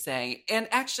what you're saying. And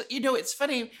actually, you know, it's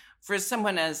funny for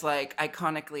someone as like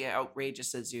iconically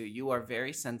outrageous as you. You are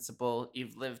very sensible.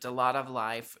 You've lived a lot of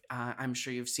life. I'm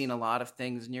sure you've seen a lot of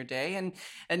things in your day,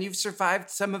 and you've survived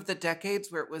some of the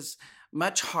decades where it was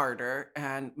much harder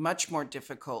and much more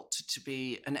difficult to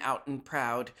be an out and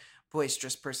proud,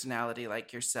 boisterous personality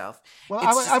like yourself. Well,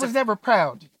 I was never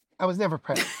proud. I was never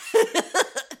proud.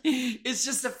 It's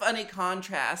just a funny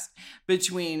contrast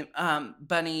between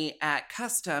Bunny at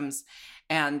Customs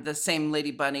and the same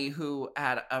Lady Bunny who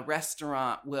at a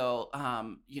restaurant will,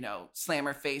 you know, slam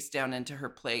her face down into her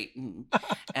plate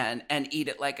and eat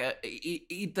it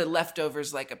eat the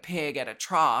leftovers like a pig at a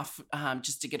trough,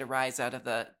 just to get a rise out of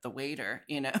the waiter,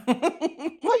 you know.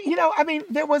 Well, you know, I mean,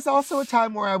 there was also a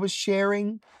time where I was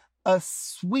sharing a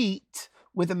suite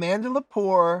with Amanda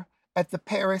Lepore at the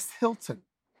Paris Hilton.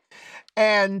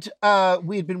 And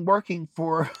we had been working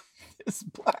for this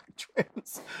Black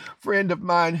trans friend of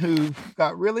mine who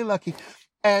got really lucky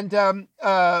and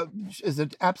is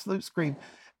an absolute scream.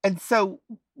 And so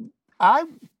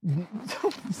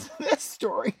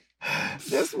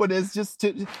this one is just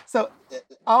so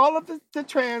all of the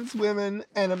trans women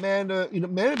and Amanda, you know,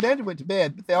 Amanda went to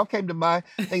bed, but they all came to my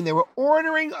thing. They were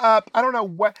ordering up, I don't know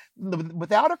what,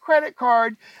 without a credit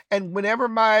card. And whenever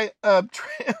my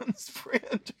trans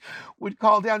friend would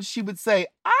call down, she would say,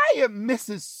 "I am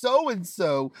Mrs.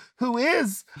 So-and-so," who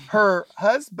is her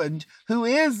husband, who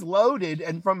is loaded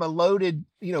and from a loaded,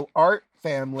 you know, art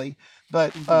family.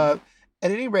 But at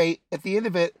any rate, at the end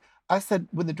of it, I said,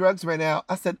 when the drugs ran out,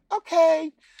 I said,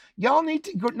 "Okay, y'all need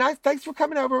to go. Nice, thanks for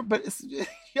coming over, but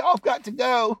y'all got to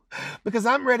go because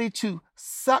I'm ready to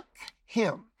suck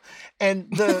him."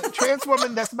 And the trans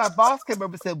woman that's my boss came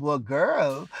over and said, "Well,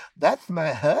 girl, that's my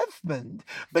husband,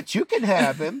 but you can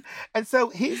have him." And so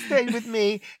he stayed with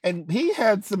me, and he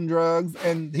had some drugs,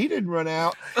 and he didn't run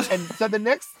out. And so the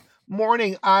next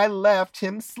morning I left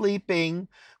him sleeping,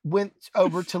 went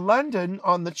over to London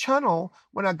on the Channel.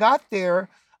 When I got there,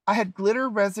 I had glitter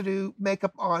residue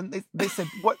makeup on. They said,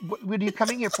 what are you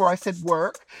coming here for? I said,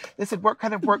 work. They said, what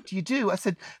kind of work do you do? I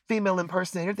said, female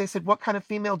impersonator. They said, what kind of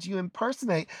female do you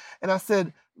impersonate? And I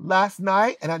said, last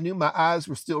night, and I knew my eyes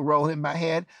were still rolling in my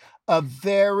head, a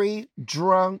very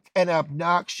drunk and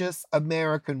obnoxious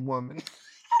American woman.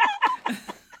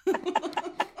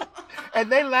 And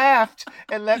they laughed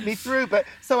and let me through. But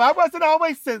so I wasn't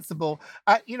always sensible.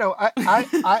 I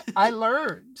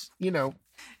learned,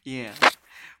 Yeah.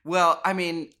 Well, I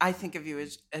mean, I think of you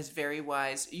as very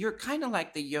wise. You're kind of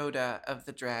like the Yoda of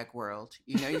the drag world.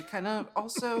 You kind of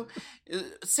also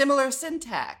similar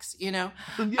syntax, Yeah.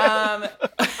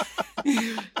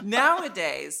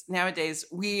 Nowadays,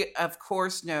 we of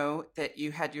course know that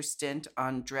you had your stint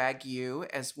on Drag U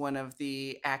as one of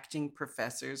the acting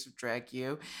professors of Drag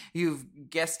U. You've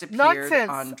guest appeared Nonsense.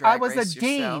 on Drag I was Race a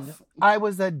dean. yourself. I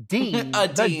was a dean. A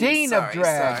The dean, dean of sorry,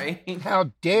 drag. sorry.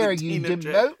 How dare The you dean of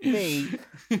drag. demote me?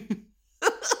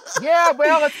 Yeah,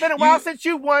 well, it's been a while since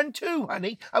you won too,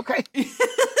 honey. Okay.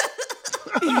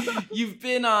 You've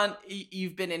been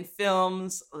in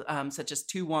films such as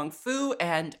Tu Wong Fu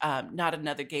and Not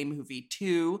Another Gay Movie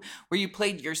 2, where you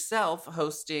played yourself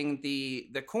hosting the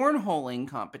cornholing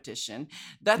competition.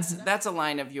 That's a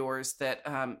line of yours that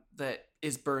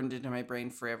is burned into my brain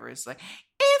forever. It's like,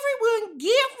 everyone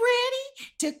get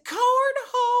ready to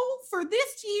cornhole for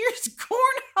this year's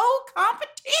cornhole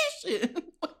competition.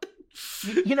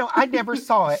 I never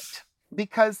saw it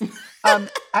because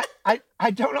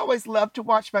I don't always love to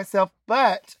watch myself,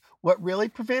 but what really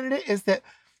prevented it is that,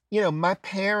 my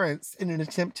parents, in an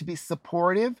attempt to be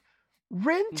supportive,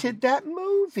 rented that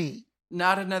movie.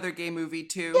 Not Another Gay Movie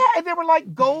 2. Yeah, and there were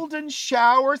like golden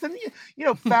showers and,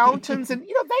 fountains and, they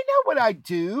know what I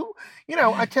do.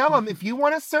 I tell them, if you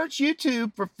want to search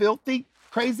YouTube for filthy,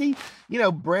 crazy,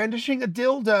 brandishing a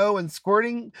dildo and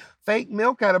squirting fake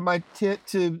milk out of my tit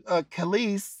to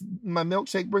Khalees, my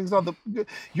milkshake brings all the,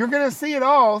 you're going to see it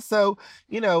all. So,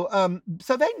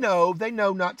 so they know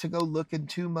not to go looking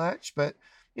too much, but,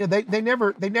 they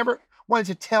never wanted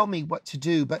to tell me what to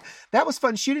do. But that was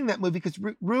fun shooting that movie because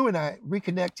Rue and I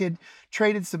reconnected,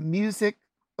 traded some music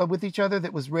with each other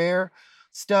that was rare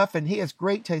stuff. And he has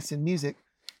great taste in music.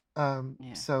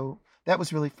 So that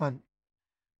was really fun.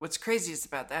 What's craziest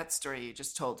about that story you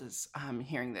just told is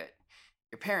hearing that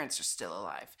your parents are still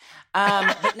alive.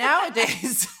 But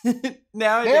nowadays,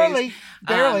 Barely.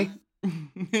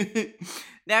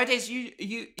 Nowadays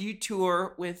you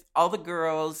tour with all the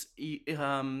girls.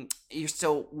 You're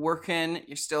still working.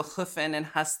 You're still hoofing and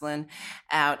hustling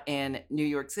out in New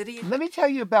York City. Let me tell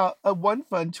you about one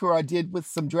fun tour I did with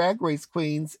some Drag Race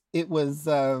queens. It was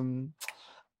I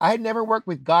had never worked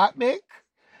with Gottmik.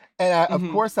 And of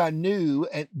course, I knew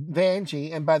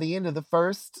Vanjie, and by the end of the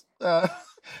first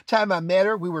time I met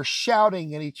her, we were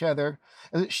shouting at each other.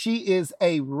 She is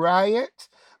a riot.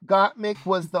 Gottmik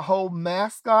was the whole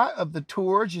mascot of the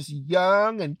tour, just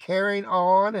young and carrying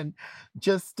on, and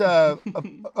just a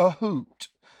hoot.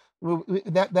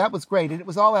 That was great, and it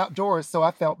was all outdoors, so I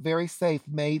felt very safe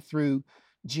May through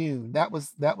June. That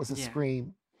was a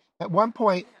scream. At one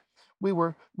point, we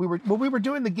were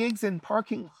doing the gigs in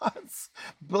parking lots.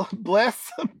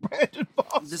 Bless Brandon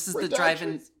Boss. This is the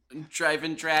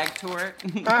drive-in drag tour.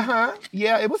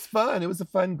 Yeah, it was fun. It was a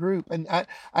fun group, and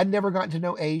I'd never gotten to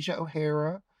know Asia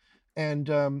O'Hara, and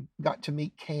got to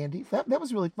meet Candy. That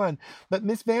was really fun. But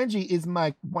Miss Vanjie is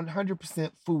my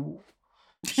 100% fool.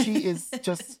 She is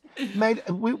just made.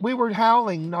 We were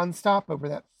howling nonstop over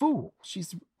that fool.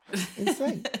 She's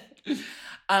insane.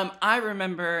 I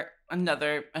remember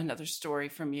another story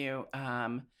from you.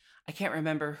 I can't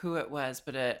remember who it was,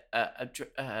 but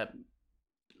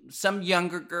some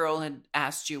younger girl had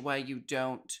asked you why you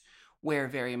don't wear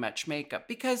very much makeup,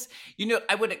 because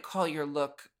I wouldn't call your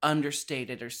look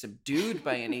understated or subdued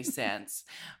by any sense,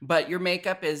 but your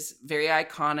makeup is very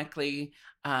iconically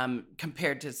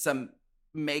compared to some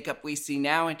makeup we see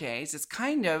nowadays. It's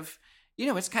kind of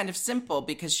simple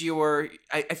because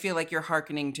I feel like you're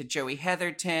hearkening to Joey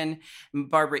Heatherton,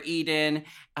 Barbara Eden,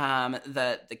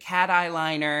 the cat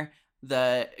eyeliner,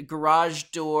 the garage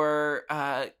door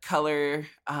color,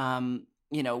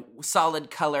 solid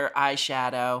color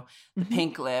eyeshadow, the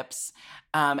pink lips.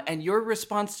 And your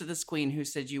response to this queen who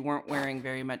said you weren't wearing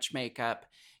very much makeup,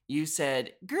 you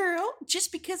said, "Girl,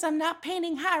 just because I'm not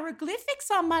painting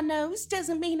hieroglyphics on my nose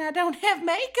doesn't mean I don't have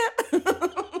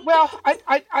makeup." Well,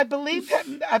 I believe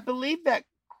that.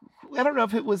 I don't know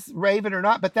if it was Raven or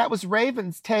not, but that was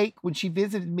Raven's take when she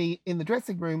visited me in the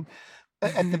dressing room.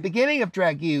 at the beginning of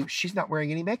Drag You, she's not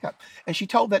wearing any makeup. And she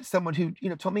told that to someone who,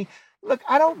 told me, look,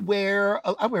 I don't wear,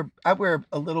 I wear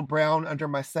a little brown under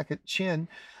my second chin.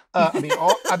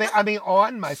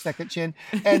 On my second chin,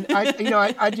 and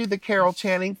I do the Carol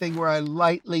Channing thing where I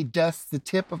lightly dust the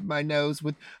tip of my nose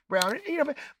with brown,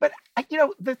 but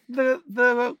the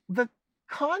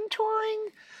contouring,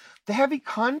 the heavy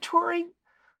contouring,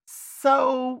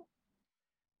 so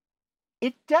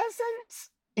it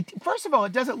doesn't. First of all,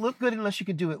 it doesn't look good unless you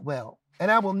can do it well. And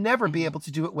I will never be able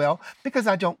to do it well because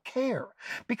I don't care.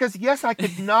 Because yes, I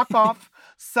could knock off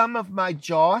some of my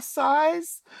jaw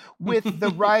size with the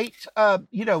right,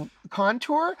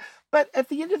 contour. But at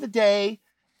the end of the day,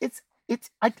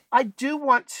 I do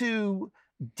want to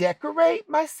decorate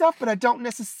myself, but I don't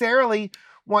necessarily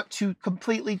want to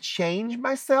completely change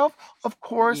myself. Of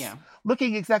course,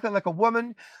 looking exactly like a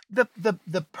woman,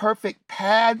 the perfect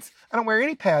pads. I don't wear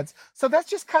any pads. So that's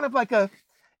just kind of like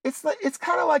it's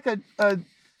kind of like a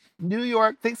New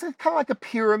York thing. It's kind of like a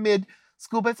pyramid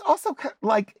school, but it's also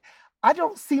like I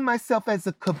don't see myself as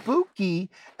a kabuki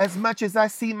as much as I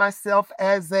see myself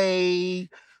as a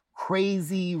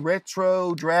crazy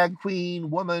retro drag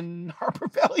queen woman, Harper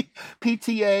Valley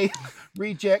PTA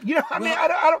reject.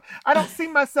 I don't see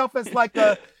myself as like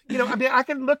a. I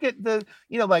can look at the,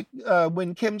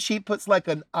 when Kim Chi puts like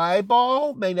an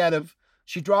eyeball made out of.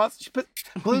 She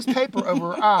glues paper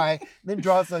over her eye, then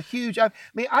draws a huge eye.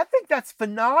 I think that's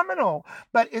phenomenal,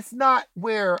 but it's not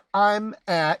where I'm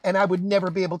at, and I would never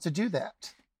be able to do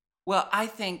that. Well, I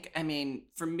think,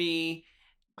 for me,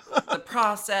 the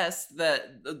process,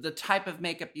 the type of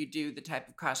makeup you do, the type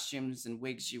of costumes and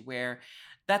wigs you wear,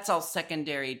 that's all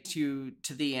secondary to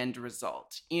the end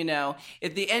result.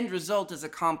 If the end result is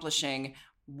accomplishing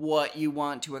what you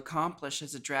want to accomplish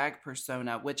as a drag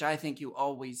persona, which I think you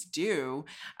always do.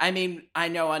 I don't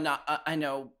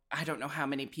know how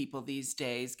many people these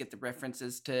days get the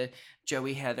references to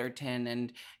Joey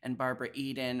Heatherton and Barbara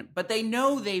Eden, but they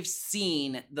know they've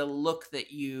seen the look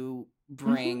that you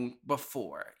bring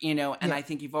before, and I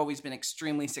think you've always been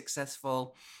extremely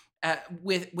successful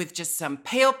with just some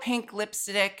pale pink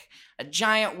lipstick, a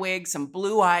giant wig, some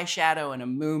blue eyeshadow, and a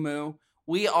muumuu.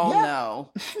 We all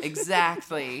know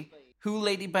exactly who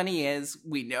Lady Bunny is.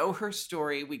 We know her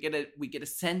story. We get a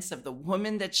sense of the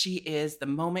woman that she is the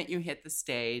moment you hit the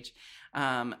stage.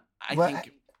 I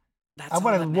think that's all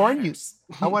that matters.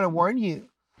 I want to warn you.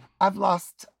 I've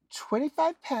lost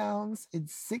 25 pounds in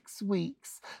 6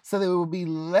 weeks, so there will be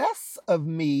less of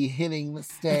me hitting the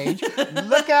stage.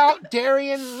 Look out,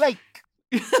 Darien Lake.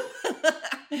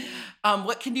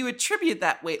 What can you attribute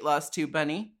that weight loss to,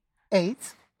 Bunny? 8.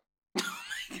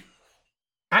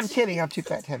 I'm kidding. I'm too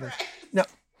fat to have it. No,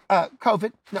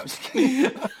 COVID. No, just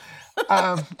kidding.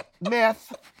 Meth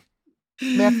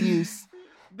use.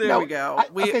 There we go.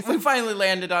 We finally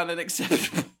landed on an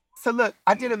acceptable. So look,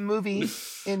 I did a movie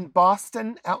in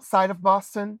Boston, outside of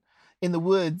Boston, in the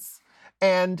woods,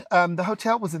 and the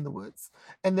hotel was in the woods,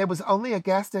 and there was only a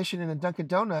gas station and a Dunkin'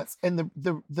 Donuts, and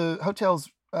the hotel's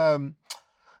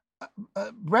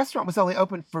restaurant was only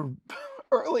open for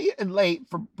early and late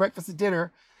for breakfast and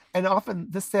dinner. And often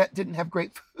the set didn't have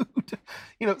great food,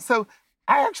 so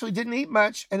I actually didn't eat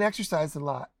much and exercised a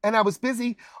lot. And I was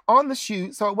busy on the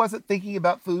shoot, so I wasn't thinking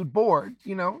about food bored,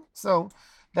 so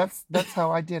that's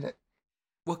how I did it.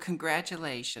 Well,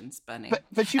 congratulations, Bunny.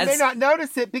 But you may not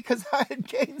notice it because I had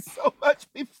gained so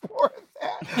much before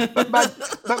that.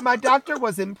 But my doctor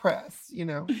was impressed,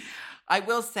 I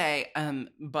will say,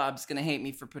 Bob's going to hate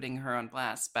me for putting her on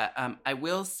blast, but I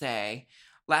will say,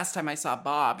 last time I saw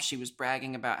Bob, she was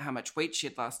bragging about how much weight she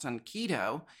had lost on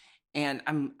keto, and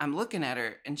I'm looking at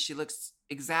her, and she looks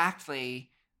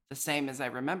exactly the same as I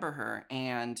remember her.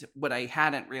 And what I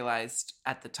hadn't realized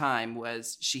at the time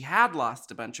was she had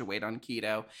lost a bunch of weight on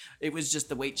keto. It was just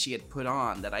the weight she had put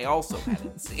on that I also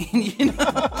hadn't seen.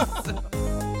 So.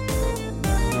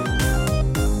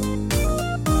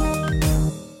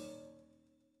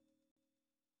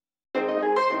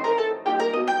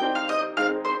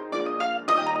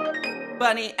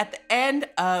 Bunny, at the end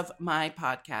of my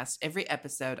podcast, every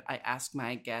episode, I ask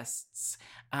my guests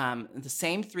the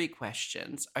same 3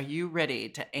 questions. Are you ready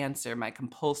to answer my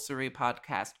compulsory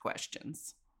podcast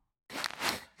questions?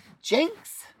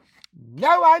 Jinx?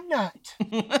 No, I'm not.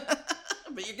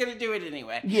 But you're going to do it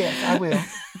anyway. Yes, I will.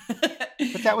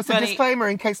 But that was a disclaimer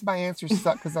in case my answers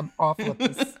suck because I'm awful at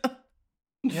this.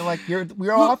 You're like,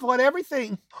 we're awful at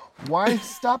everything. Why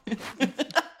stop? Oh,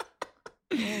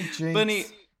 Jinx. Bunny,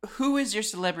 who is your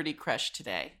celebrity crush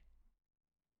today?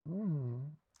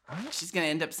 She's going to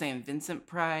end up saying Vincent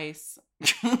Price.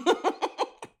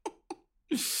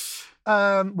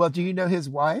 Well, do you know his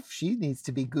wife? She needs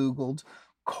to be Googled.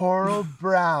 Coral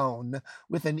Brown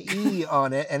with an E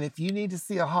on it. And if you need to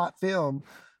see a hot film,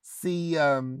 see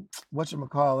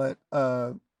whatchamacallit.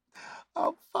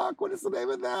 Oh fuck, what is the name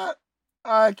of that?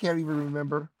 I can't even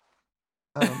remember.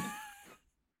 Um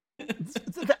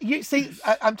you see,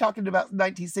 I'm talking about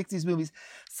 1960s movies.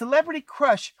 Celebrity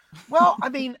crush. Well, I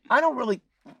mean, I don't really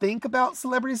think about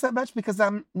celebrities that much because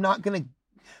I'm not going to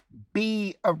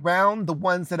be around the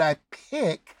ones that I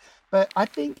pick. But I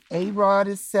think A-Rod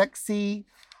is sexy.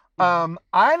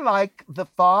 I like the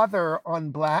father on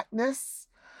Blackness.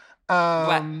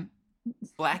 Blackish?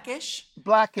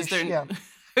 Blackish, Is there, yeah.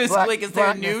 is there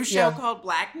a new Blackness, show yeah. called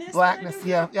Blackness? Blackness,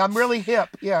 yeah. I'm really hip.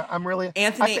 Yeah, I'm really.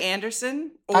 Anthony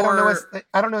Anderson? Or I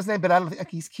don't know his name, but I don't think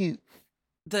he's cute.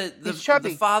 He's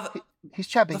chubby. The father. He's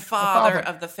chubby. The father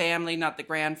of the family, not the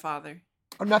grandfather.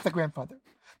 Oh, not the grandfather.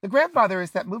 The grandfather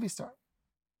is that movie star,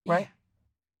 right?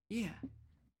 Yeah.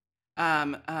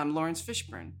 Lawrence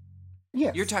Fishburne.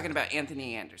 Yes. You're talking about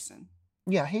Anthony Anderson.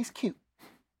 Yeah, he's cute.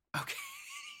 Okay.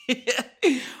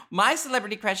 My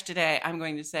celebrity crush today, I'm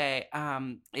going to say,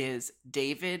 is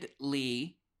David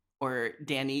Lee or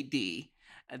Danny D.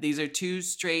 These are two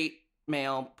straight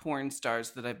male porn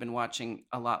stars that I've been watching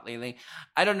a lot lately.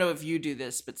 I don't know if you do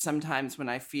this, but sometimes when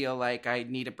I feel like I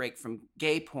need a break from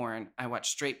gay porn, I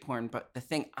watch straight porn. But the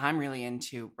thing I'm really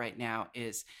into right now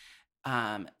is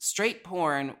straight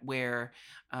porn where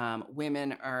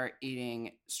women are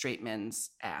eating straight men's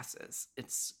asses.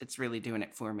 It's really doing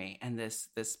it for me. And this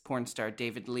porn star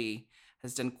David Lee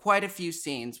has done quite a few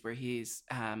scenes where he's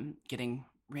getting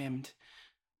rimmed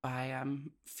by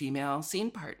female scene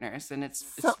partners, and it's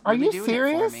So, are really you doing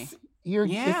serious? it for me. You're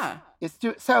Yeah.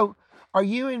 So, are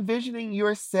you envisioning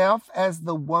yourself as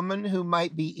the woman who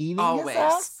might be eating his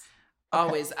ass? Okay.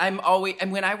 Always.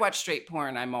 And when I watch straight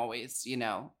porn, I'm always,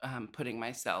 putting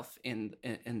myself in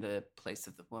the place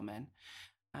of the woman.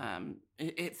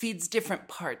 It feeds different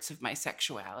parts of my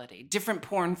sexuality, different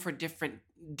porn for different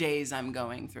days I'm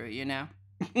going through,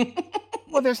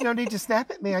 Well, there's no need to snap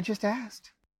at me. I just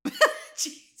asked.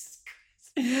 Jesus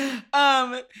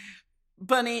Christ.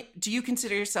 Bunny, do you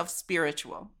consider yourself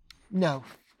spiritual? No,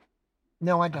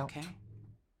 I don't. Okay.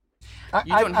 I You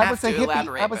don't I have was to a hippie.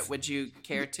 elaborate, but would you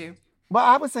care to? Well,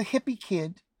 I was a hippie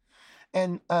kid,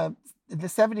 and the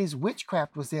 70s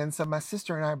witchcraft was in, so my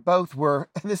sister and I both were,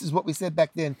 and this is what we said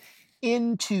back then,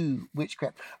 into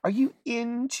witchcraft. Are you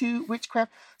into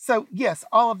witchcraft? So, yes,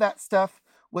 all of that stuff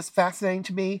was fascinating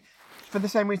to me for the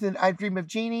same reason I Dream of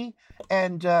Jeannie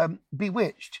and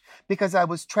Bewitched, because I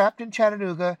was trapped in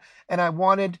Chattanooga, and I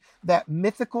wanted that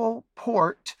mythical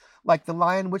port, like the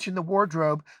Lion, Witch, and the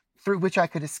Wardrobe, through which I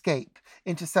could escape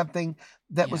into something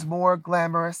that was more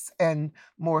glamorous and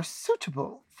more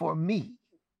suitable for me.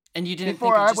 And you didn't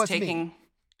Before think I of just was taking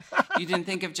you didn't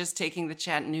think of just taking the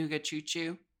Chattanooga Choo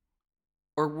Choo?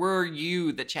 Or were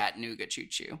you the Chattanooga Choo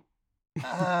Choo?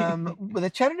 Well, the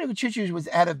Chattanooga Choo Choo was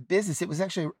out of business. It was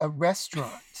actually a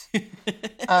restaurant.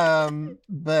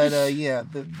 But yeah,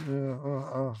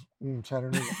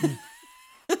 Chattanooga.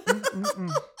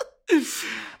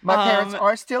 My parents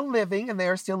are still living, and they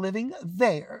are still living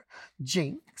there.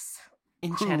 Jinx.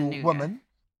 In Cruel Chattanooga. woman.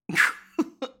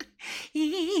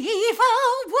 Evil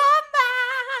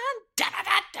woman. Da,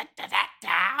 da, da, da, da,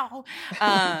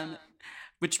 da.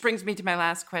 Which brings me to my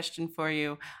last question for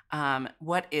you.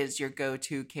 What is your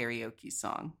go-to karaoke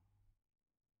song?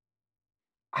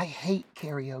 I hate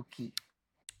karaoke.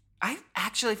 I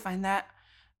actually find that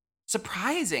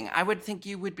surprising. I would think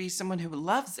you would be someone who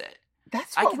loves it.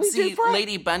 That's I what could we see do for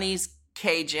Lady Bunny's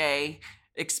KJ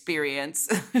experience.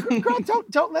 Girl,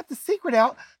 don't let the secret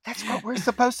out. That's what we're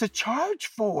supposed to charge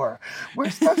for. We're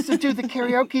supposed to do the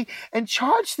karaoke and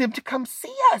charge them to come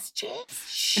see us,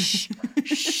 Jinx. Shh,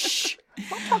 shh.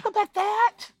 Don't talk about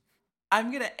that.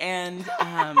 I'm gonna end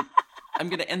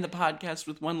the podcast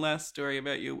with one last story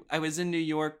about you. I was in New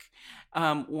York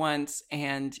once,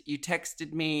 and you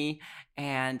texted me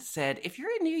and said, "If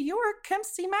you're in New York, come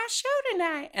see my show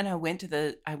tonight." And I went to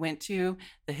the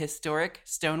historic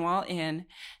Stonewall Inn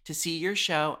to see your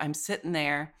show. I'm sitting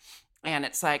there, and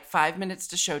it's like 5 minutes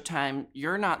to showtime.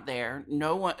 You're not there.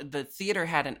 No one. The theater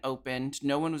hadn't opened.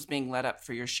 No one was being let up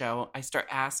for your show. I start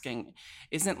asking,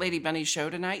 "Isn't Lady Bunny's show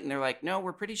tonight?" And they're like, "No,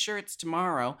 we're pretty sure it's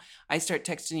tomorrow." I start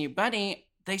texting you, "Bunny,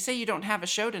 they say you don't have a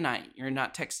show tonight." You're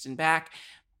not texting back.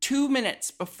 2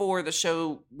 minutes before the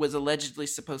show was allegedly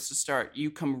supposed to start, you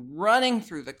come running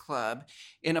through the club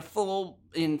in full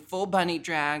bunny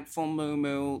drag, full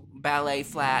moo ballet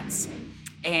flats,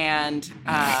 and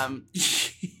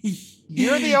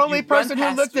you're the only person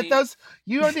who looked at those.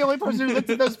 You are the only person who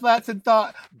looked at those flats and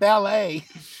thought ballet.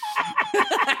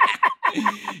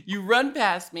 You run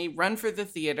past me, run for the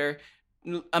theater.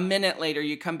 A minute later,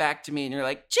 you come back to me and you're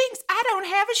like, Jinx, I don't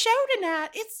have a show tonight.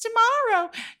 It's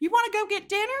tomorrow. You want to go get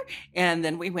dinner? And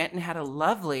then we went and had a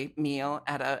lovely meal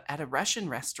at a Russian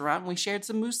restaurant. We shared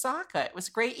some moussaka. It was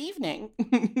a great evening.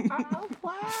 Oh,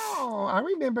 wow. I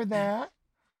remember that.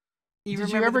 Did you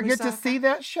remember ever the get to moussaka? see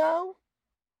that show?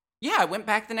 Yeah, I went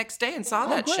back the next day and saw Oh,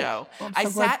 that good. show. Well, I'm I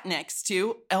so glad. sat next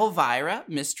to Elvira,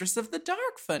 Mistress of the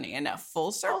Dark, funny enough,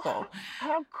 full circle.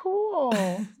 How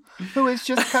cool. Who has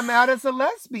just come out as a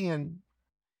lesbian.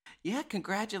 Yeah,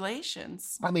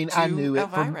 congratulations. I mean, to I knew it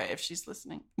from Elvira, if she's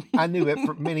listening. I knew it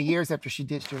for many years after she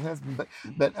ditched her husband,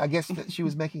 but I guess that she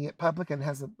was making it public and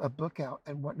has a book out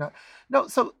and whatnot. No,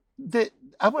 so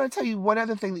I want to tell you one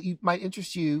other thing that might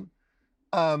interest you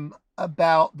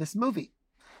about this movie.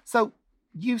 So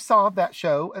you saw that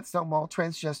show at Stonewall,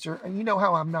 Transgender, and you know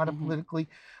how I'm not a politically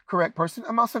correct person.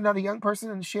 I'm also not a young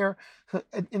person, and share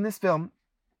in this film,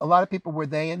 a lot of people were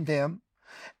they and them.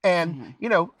 And, you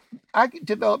know, I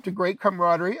developed a great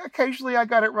camaraderie. Occasionally I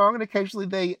got it wrong, and occasionally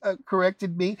they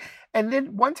corrected me. And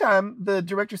then one time the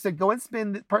director said, go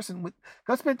spend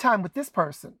time with this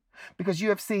person because you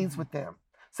have scenes with them.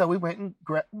 So we went and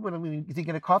when we didn't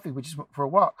get a coffee, we just went for a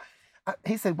walk.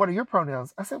 He said, what are your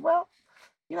pronouns? I said, well,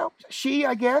 you know, she,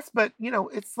 I guess, but, you know,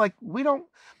 it's like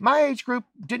my age group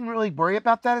didn't really worry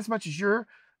about that as much as your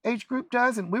age group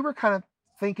does. And we were kind of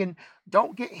thinking,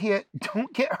 don't get hit,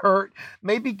 don't get hurt,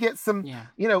 maybe get some,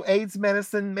 you know, AIDS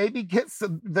medicine, maybe get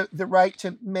some, the right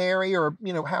to marry, or,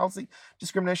 you know, housing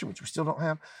discrimination, which we still don't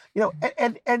have, you know,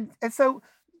 and so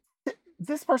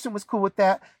this person was cool with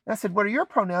that. And I said, what are your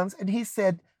pronouns? And he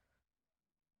said,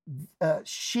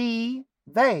 she,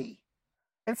 they.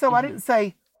 And so I didn't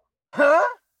say, huh?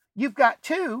 You've got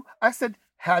two. I said,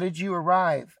 how did you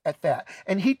arrive at that?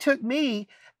 And he took me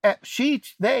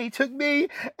they took me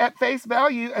at face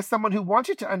value as someone who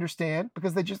wanted to understand,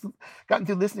 because they just gotten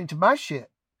through listening to my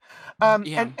shit.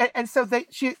 And so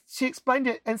she explained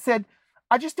it and said,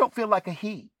 I just don't feel like a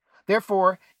he.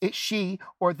 Therefore, it's she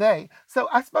or they. So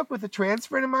I spoke with a trans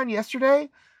friend of mine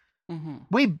yesterday.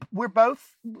 We're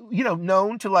both, you know,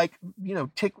 known to, like, you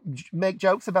know, make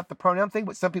jokes about the pronoun thing,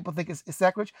 which some people think is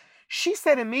sacrilege. She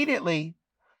said immediately,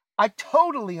 I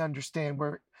totally understand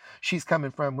where she's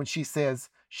coming from when she says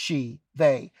she,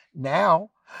 they now.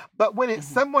 But when it's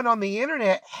someone on the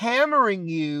internet hammering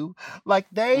you like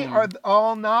they are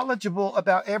all knowledgeable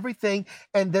about everything,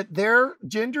 and that their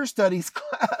gender studies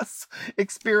class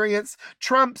experience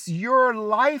trumps your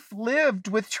life lived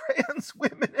with trans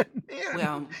women and men.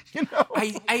 Well, you know,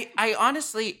 I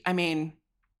honestly, I mean,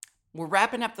 we're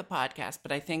wrapping up the podcast,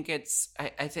 but I think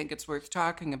it's worth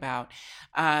talking about.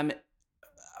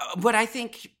 What I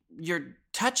think you're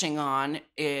touching on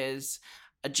is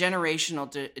a generational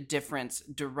difference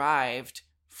derived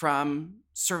from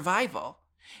survival.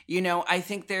 You know, I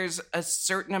think there's a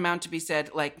certain amount to be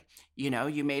said, like, you know,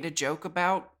 you made a joke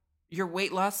about your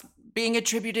weight loss being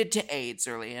attributed to AIDS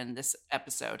early in this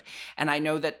episode. And I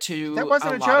know that that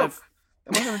wasn't a joke.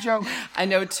 It wasn't a joke. I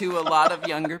know to a lot of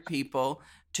younger people,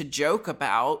 to joke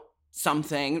about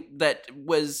something that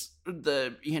was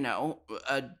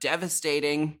a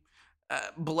devastating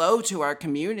blow to our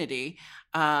community,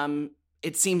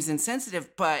 it seems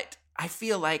insensitive, but I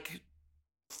feel like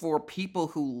for people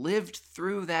who lived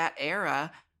through that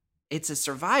era, it's a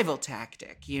survival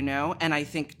tactic, you know? And I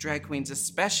think drag queens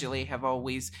especially have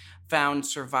always found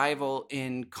survival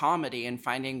in comedy and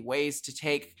finding ways to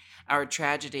take our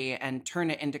tragedy and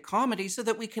turn it into comedy so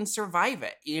that we can survive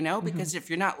it, you know? Because if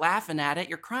you're not laughing at it,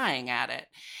 you're crying at it.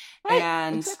 Right,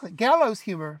 and exactly. Gallows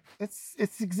humor. It's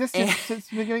existed since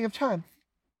the beginning of time.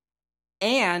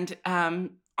 And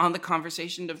on the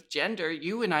conversation of gender,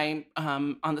 you and I,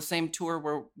 on the same tour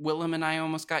where Willem and I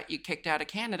almost got you kicked out of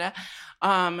Canada,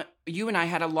 you and I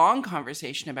had a long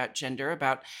conversation about gender,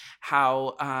 about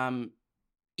how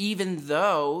even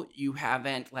though you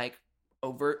haven't, like,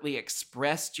 overtly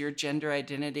expressed your gender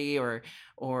identity or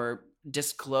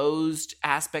disclosed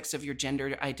aspects of your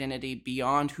gender identity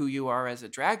beyond who you are as a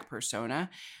drag persona,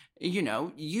 you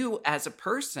know, you as a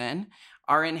person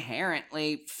are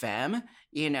inherently femme.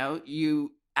 You know,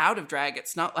 you out of drag,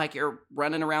 it's not like you're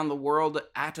running around the world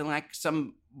acting like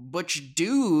some butch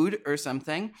dude or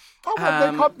something. Oh,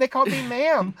 well, they called me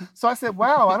ma'am. So I said,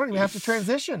 wow, I don't even have to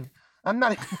transition. I'm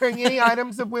not wearing any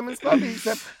items of women's clothing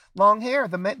except long hair. I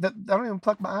don't even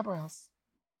pluck my eyebrows.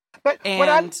 But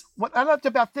what I loved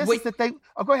about this is that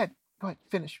go ahead,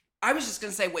 finish. I was just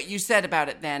going to say, what you said about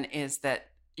it then is that,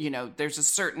 you know, there's a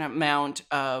certain amount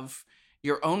of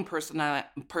your own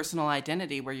personal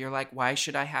identity where you're like, why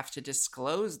should I have to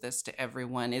disclose this to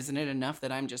everyone? Isn't it enough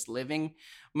that I'm just living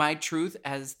my truth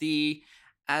as the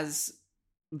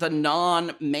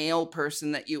non-male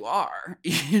person that you are,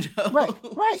 you know?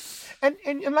 Right.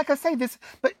 And like I say,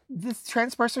 this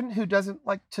trans person who doesn't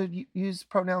like to use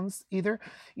pronouns either,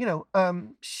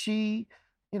 she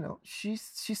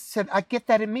said, I get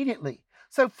that immediately.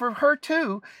 So for her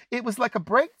too, it was like a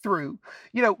breakthrough,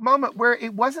 moment where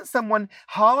it wasn't someone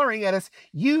hollering at us,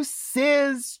 you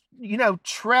cis,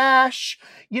 trash,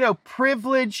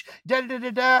 privilege,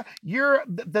 you're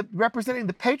the representing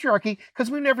the patriarchy,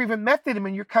 because we've never even met them,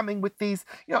 and you're coming with these,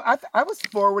 I was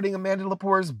forwarding Amanda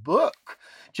Lepore's book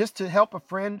just to help a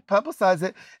friend publicize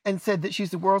it, and said that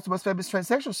she's the world's most famous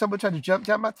transsexual. Someone tried to jump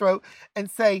down my throat and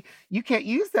say, you can't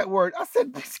use that word. I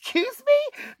said, excuse me?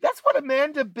 That's what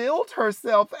Amanda billed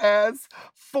herself as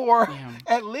for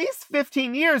at least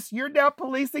 15 years. You're now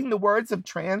policing the words of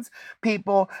trans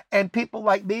people and people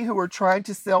like me who are trying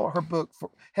to sell her book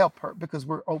for help her because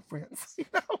we're old friends.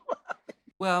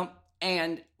 Well,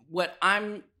 and what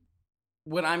I'm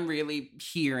really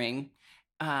hearing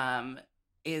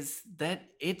is that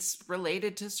it's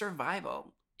related to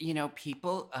survival.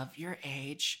 People of your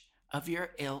age, of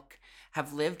your ilk,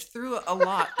 have lived through a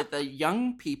lot that the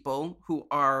young people who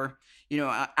are,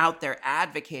 out there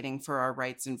advocating for our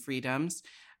rights and freedoms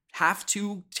have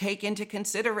to take into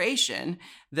consideration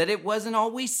that it wasn't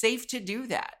always safe to do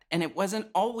that. And it wasn't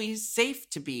always safe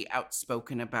to be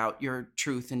outspoken about your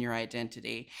truth and your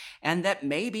identity. And that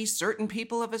maybe certain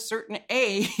people of a certain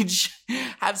age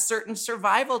have certain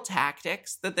survival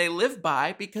tactics that they live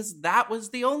by because that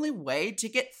was the only way to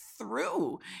get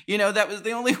through. That was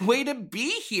the only way to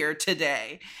be here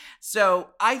today. So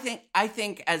I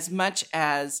think as much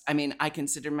as, I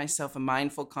consider myself a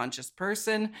mindful, conscious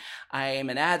person. I am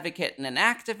an advocate and an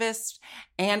activist.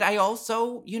 And I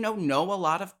also, know a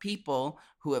lot of people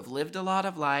who have lived a lot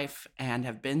of life and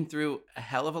have been through a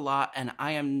hell of a lot. And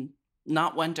I am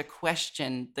not one to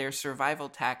question their survival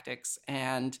tactics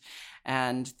and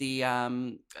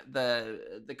the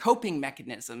coping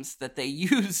mechanisms that they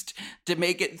used to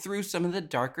make it through some of the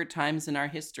darker times in our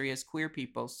history as queer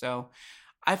people. So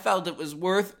I felt it was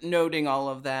worth noting all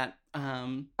of that.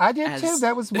 I did too.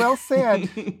 That was well said.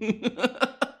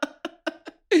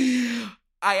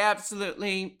 I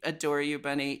absolutely adore you,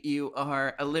 Bunny. You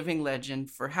are a living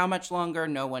legend. For how much longer,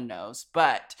 no one knows.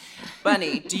 But,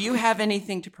 Bunny, do you have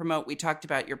anything to promote? We talked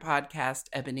about your podcast,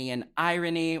 Ebony and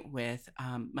Irony, with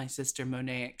my sister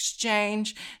Monet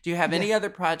Exchange. Do you have any other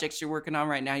projects you're working on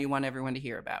right now you want everyone to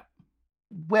hear about?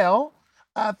 Well,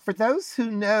 for those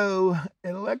who know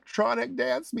electronic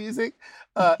dance music,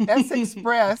 S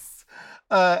Express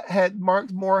Mark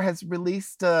Moore has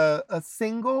released a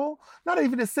single, not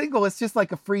even a single, it's just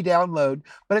like a free download,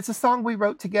 but it's a song we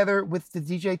wrote together with the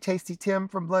DJ Tasty Tim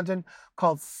from London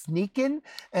called Sneakin',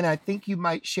 and I think you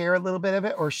might share a little bit of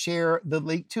it or share the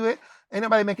link to it. Ain't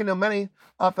nobody making no money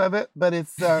off of it, but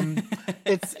it's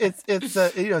it's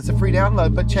a free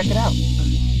download, but check it out.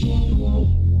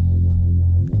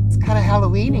 It's kind of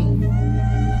Halloween-y.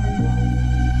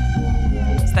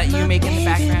 Is that you making the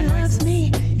background noise?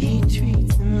 He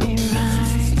treats me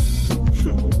right.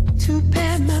 Too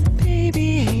bad my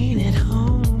baby ain't at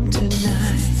home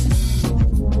tonight.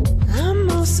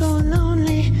 I'm oh so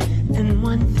lonely, and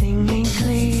one thing ain't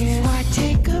clear. Why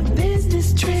take a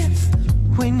business trip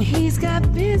when he's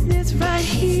got business right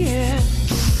here?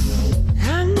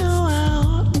 I know I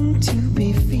oughtn't to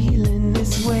be feeling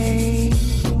this way,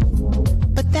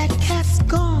 but that cat's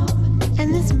gone,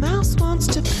 and this mouse wants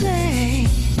to play.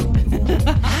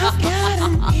 I've got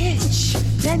an itch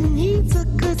that needs a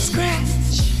good scratch,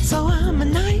 so I'm a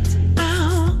night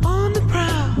owl on the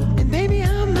prowl, and baby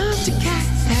I'm out to catch.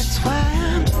 That's why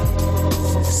I'm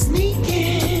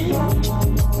sneaking,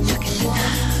 looking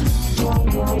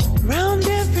alive. Round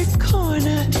every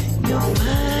corner, you'll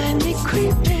find me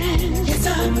creeping. Yes,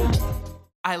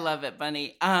 I love it,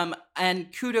 Bunny.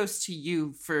 And kudos to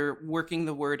you for working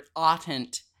the word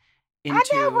oughtn't into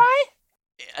I know, right?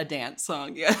 a dance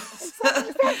song. Yes.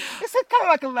 It's kind of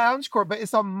like a loungecore, but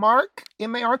it's on Mark,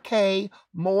 M-A-R-K,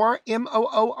 Moore,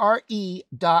 MOORE.com,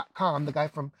 the guy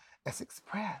from S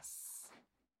Express.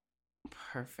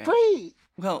 Perfect. Free.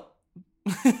 Well,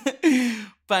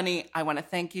 Bunny, I want to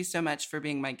thank you so much for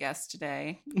being my guest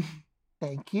today.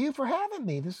 Thank you for having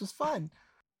me. This was fun.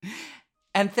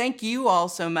 And thank you all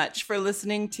so much for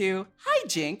listening to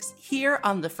Hijinks here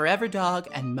on the Forever Dog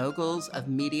and Moguls of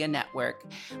Media Network.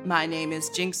 My name is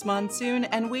Jinx Monsoon,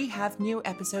 and we have new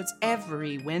episodes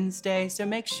every Wednesday, so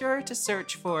make sure to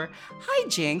search for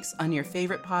Hijinks on your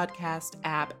favorite podcast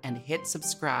app and hit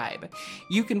subscribe.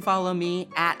 You can follow me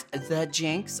at The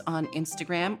Jinx on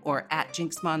Instagram or at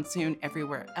Jinx Monsoon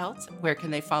everywhere else. Where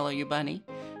can they follow you, Bunny?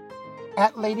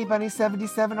 At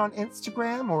LadyBunny77 on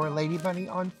Instagram or Lady Bunny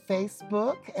on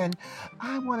Facebook. And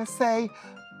I want to say,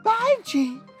 bye,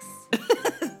 Jinx.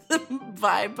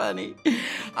 Bye, Bunny.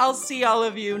 I'll see all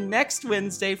of you next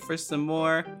Wednesday for some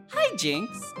more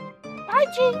Hijinks. Bye,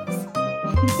 Jinx.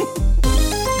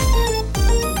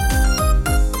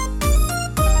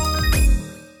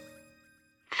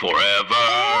 Forever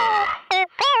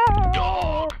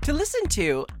Dog. To listen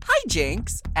to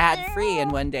Hijinks ad-free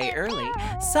and one day early,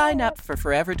 sign up for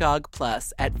Forever Dog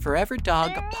Plus at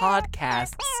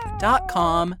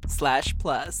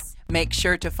foreverdogpodcasts.com/plus. Make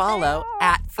sure to follow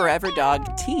at Forever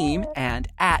Dog Team and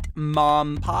at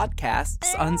Mom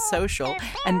Podcasts on social,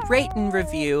 and rate and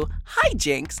review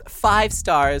Hijinks 5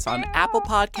 stars on Apple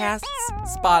Podcasts,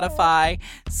 Spotify,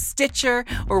 Stitcher,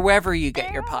 or wherever you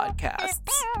get your podcasts.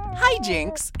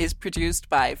 Hijinks is produced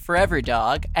by Forever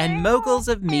Dog and Moguls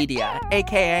of Media,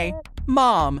 aka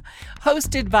Mom,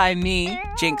 hosted by me,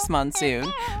 Jinx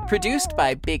Monsoon, produced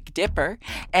by Big Dipper,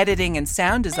 editing and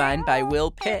sound design by Will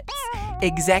Pitts,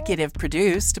 executive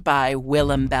produced by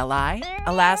Willem Belli,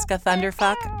 Alaska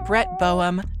Thunderfuck, Brett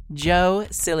Boehm, Joe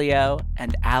Cilio,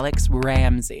 and Alex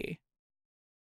Ramsey.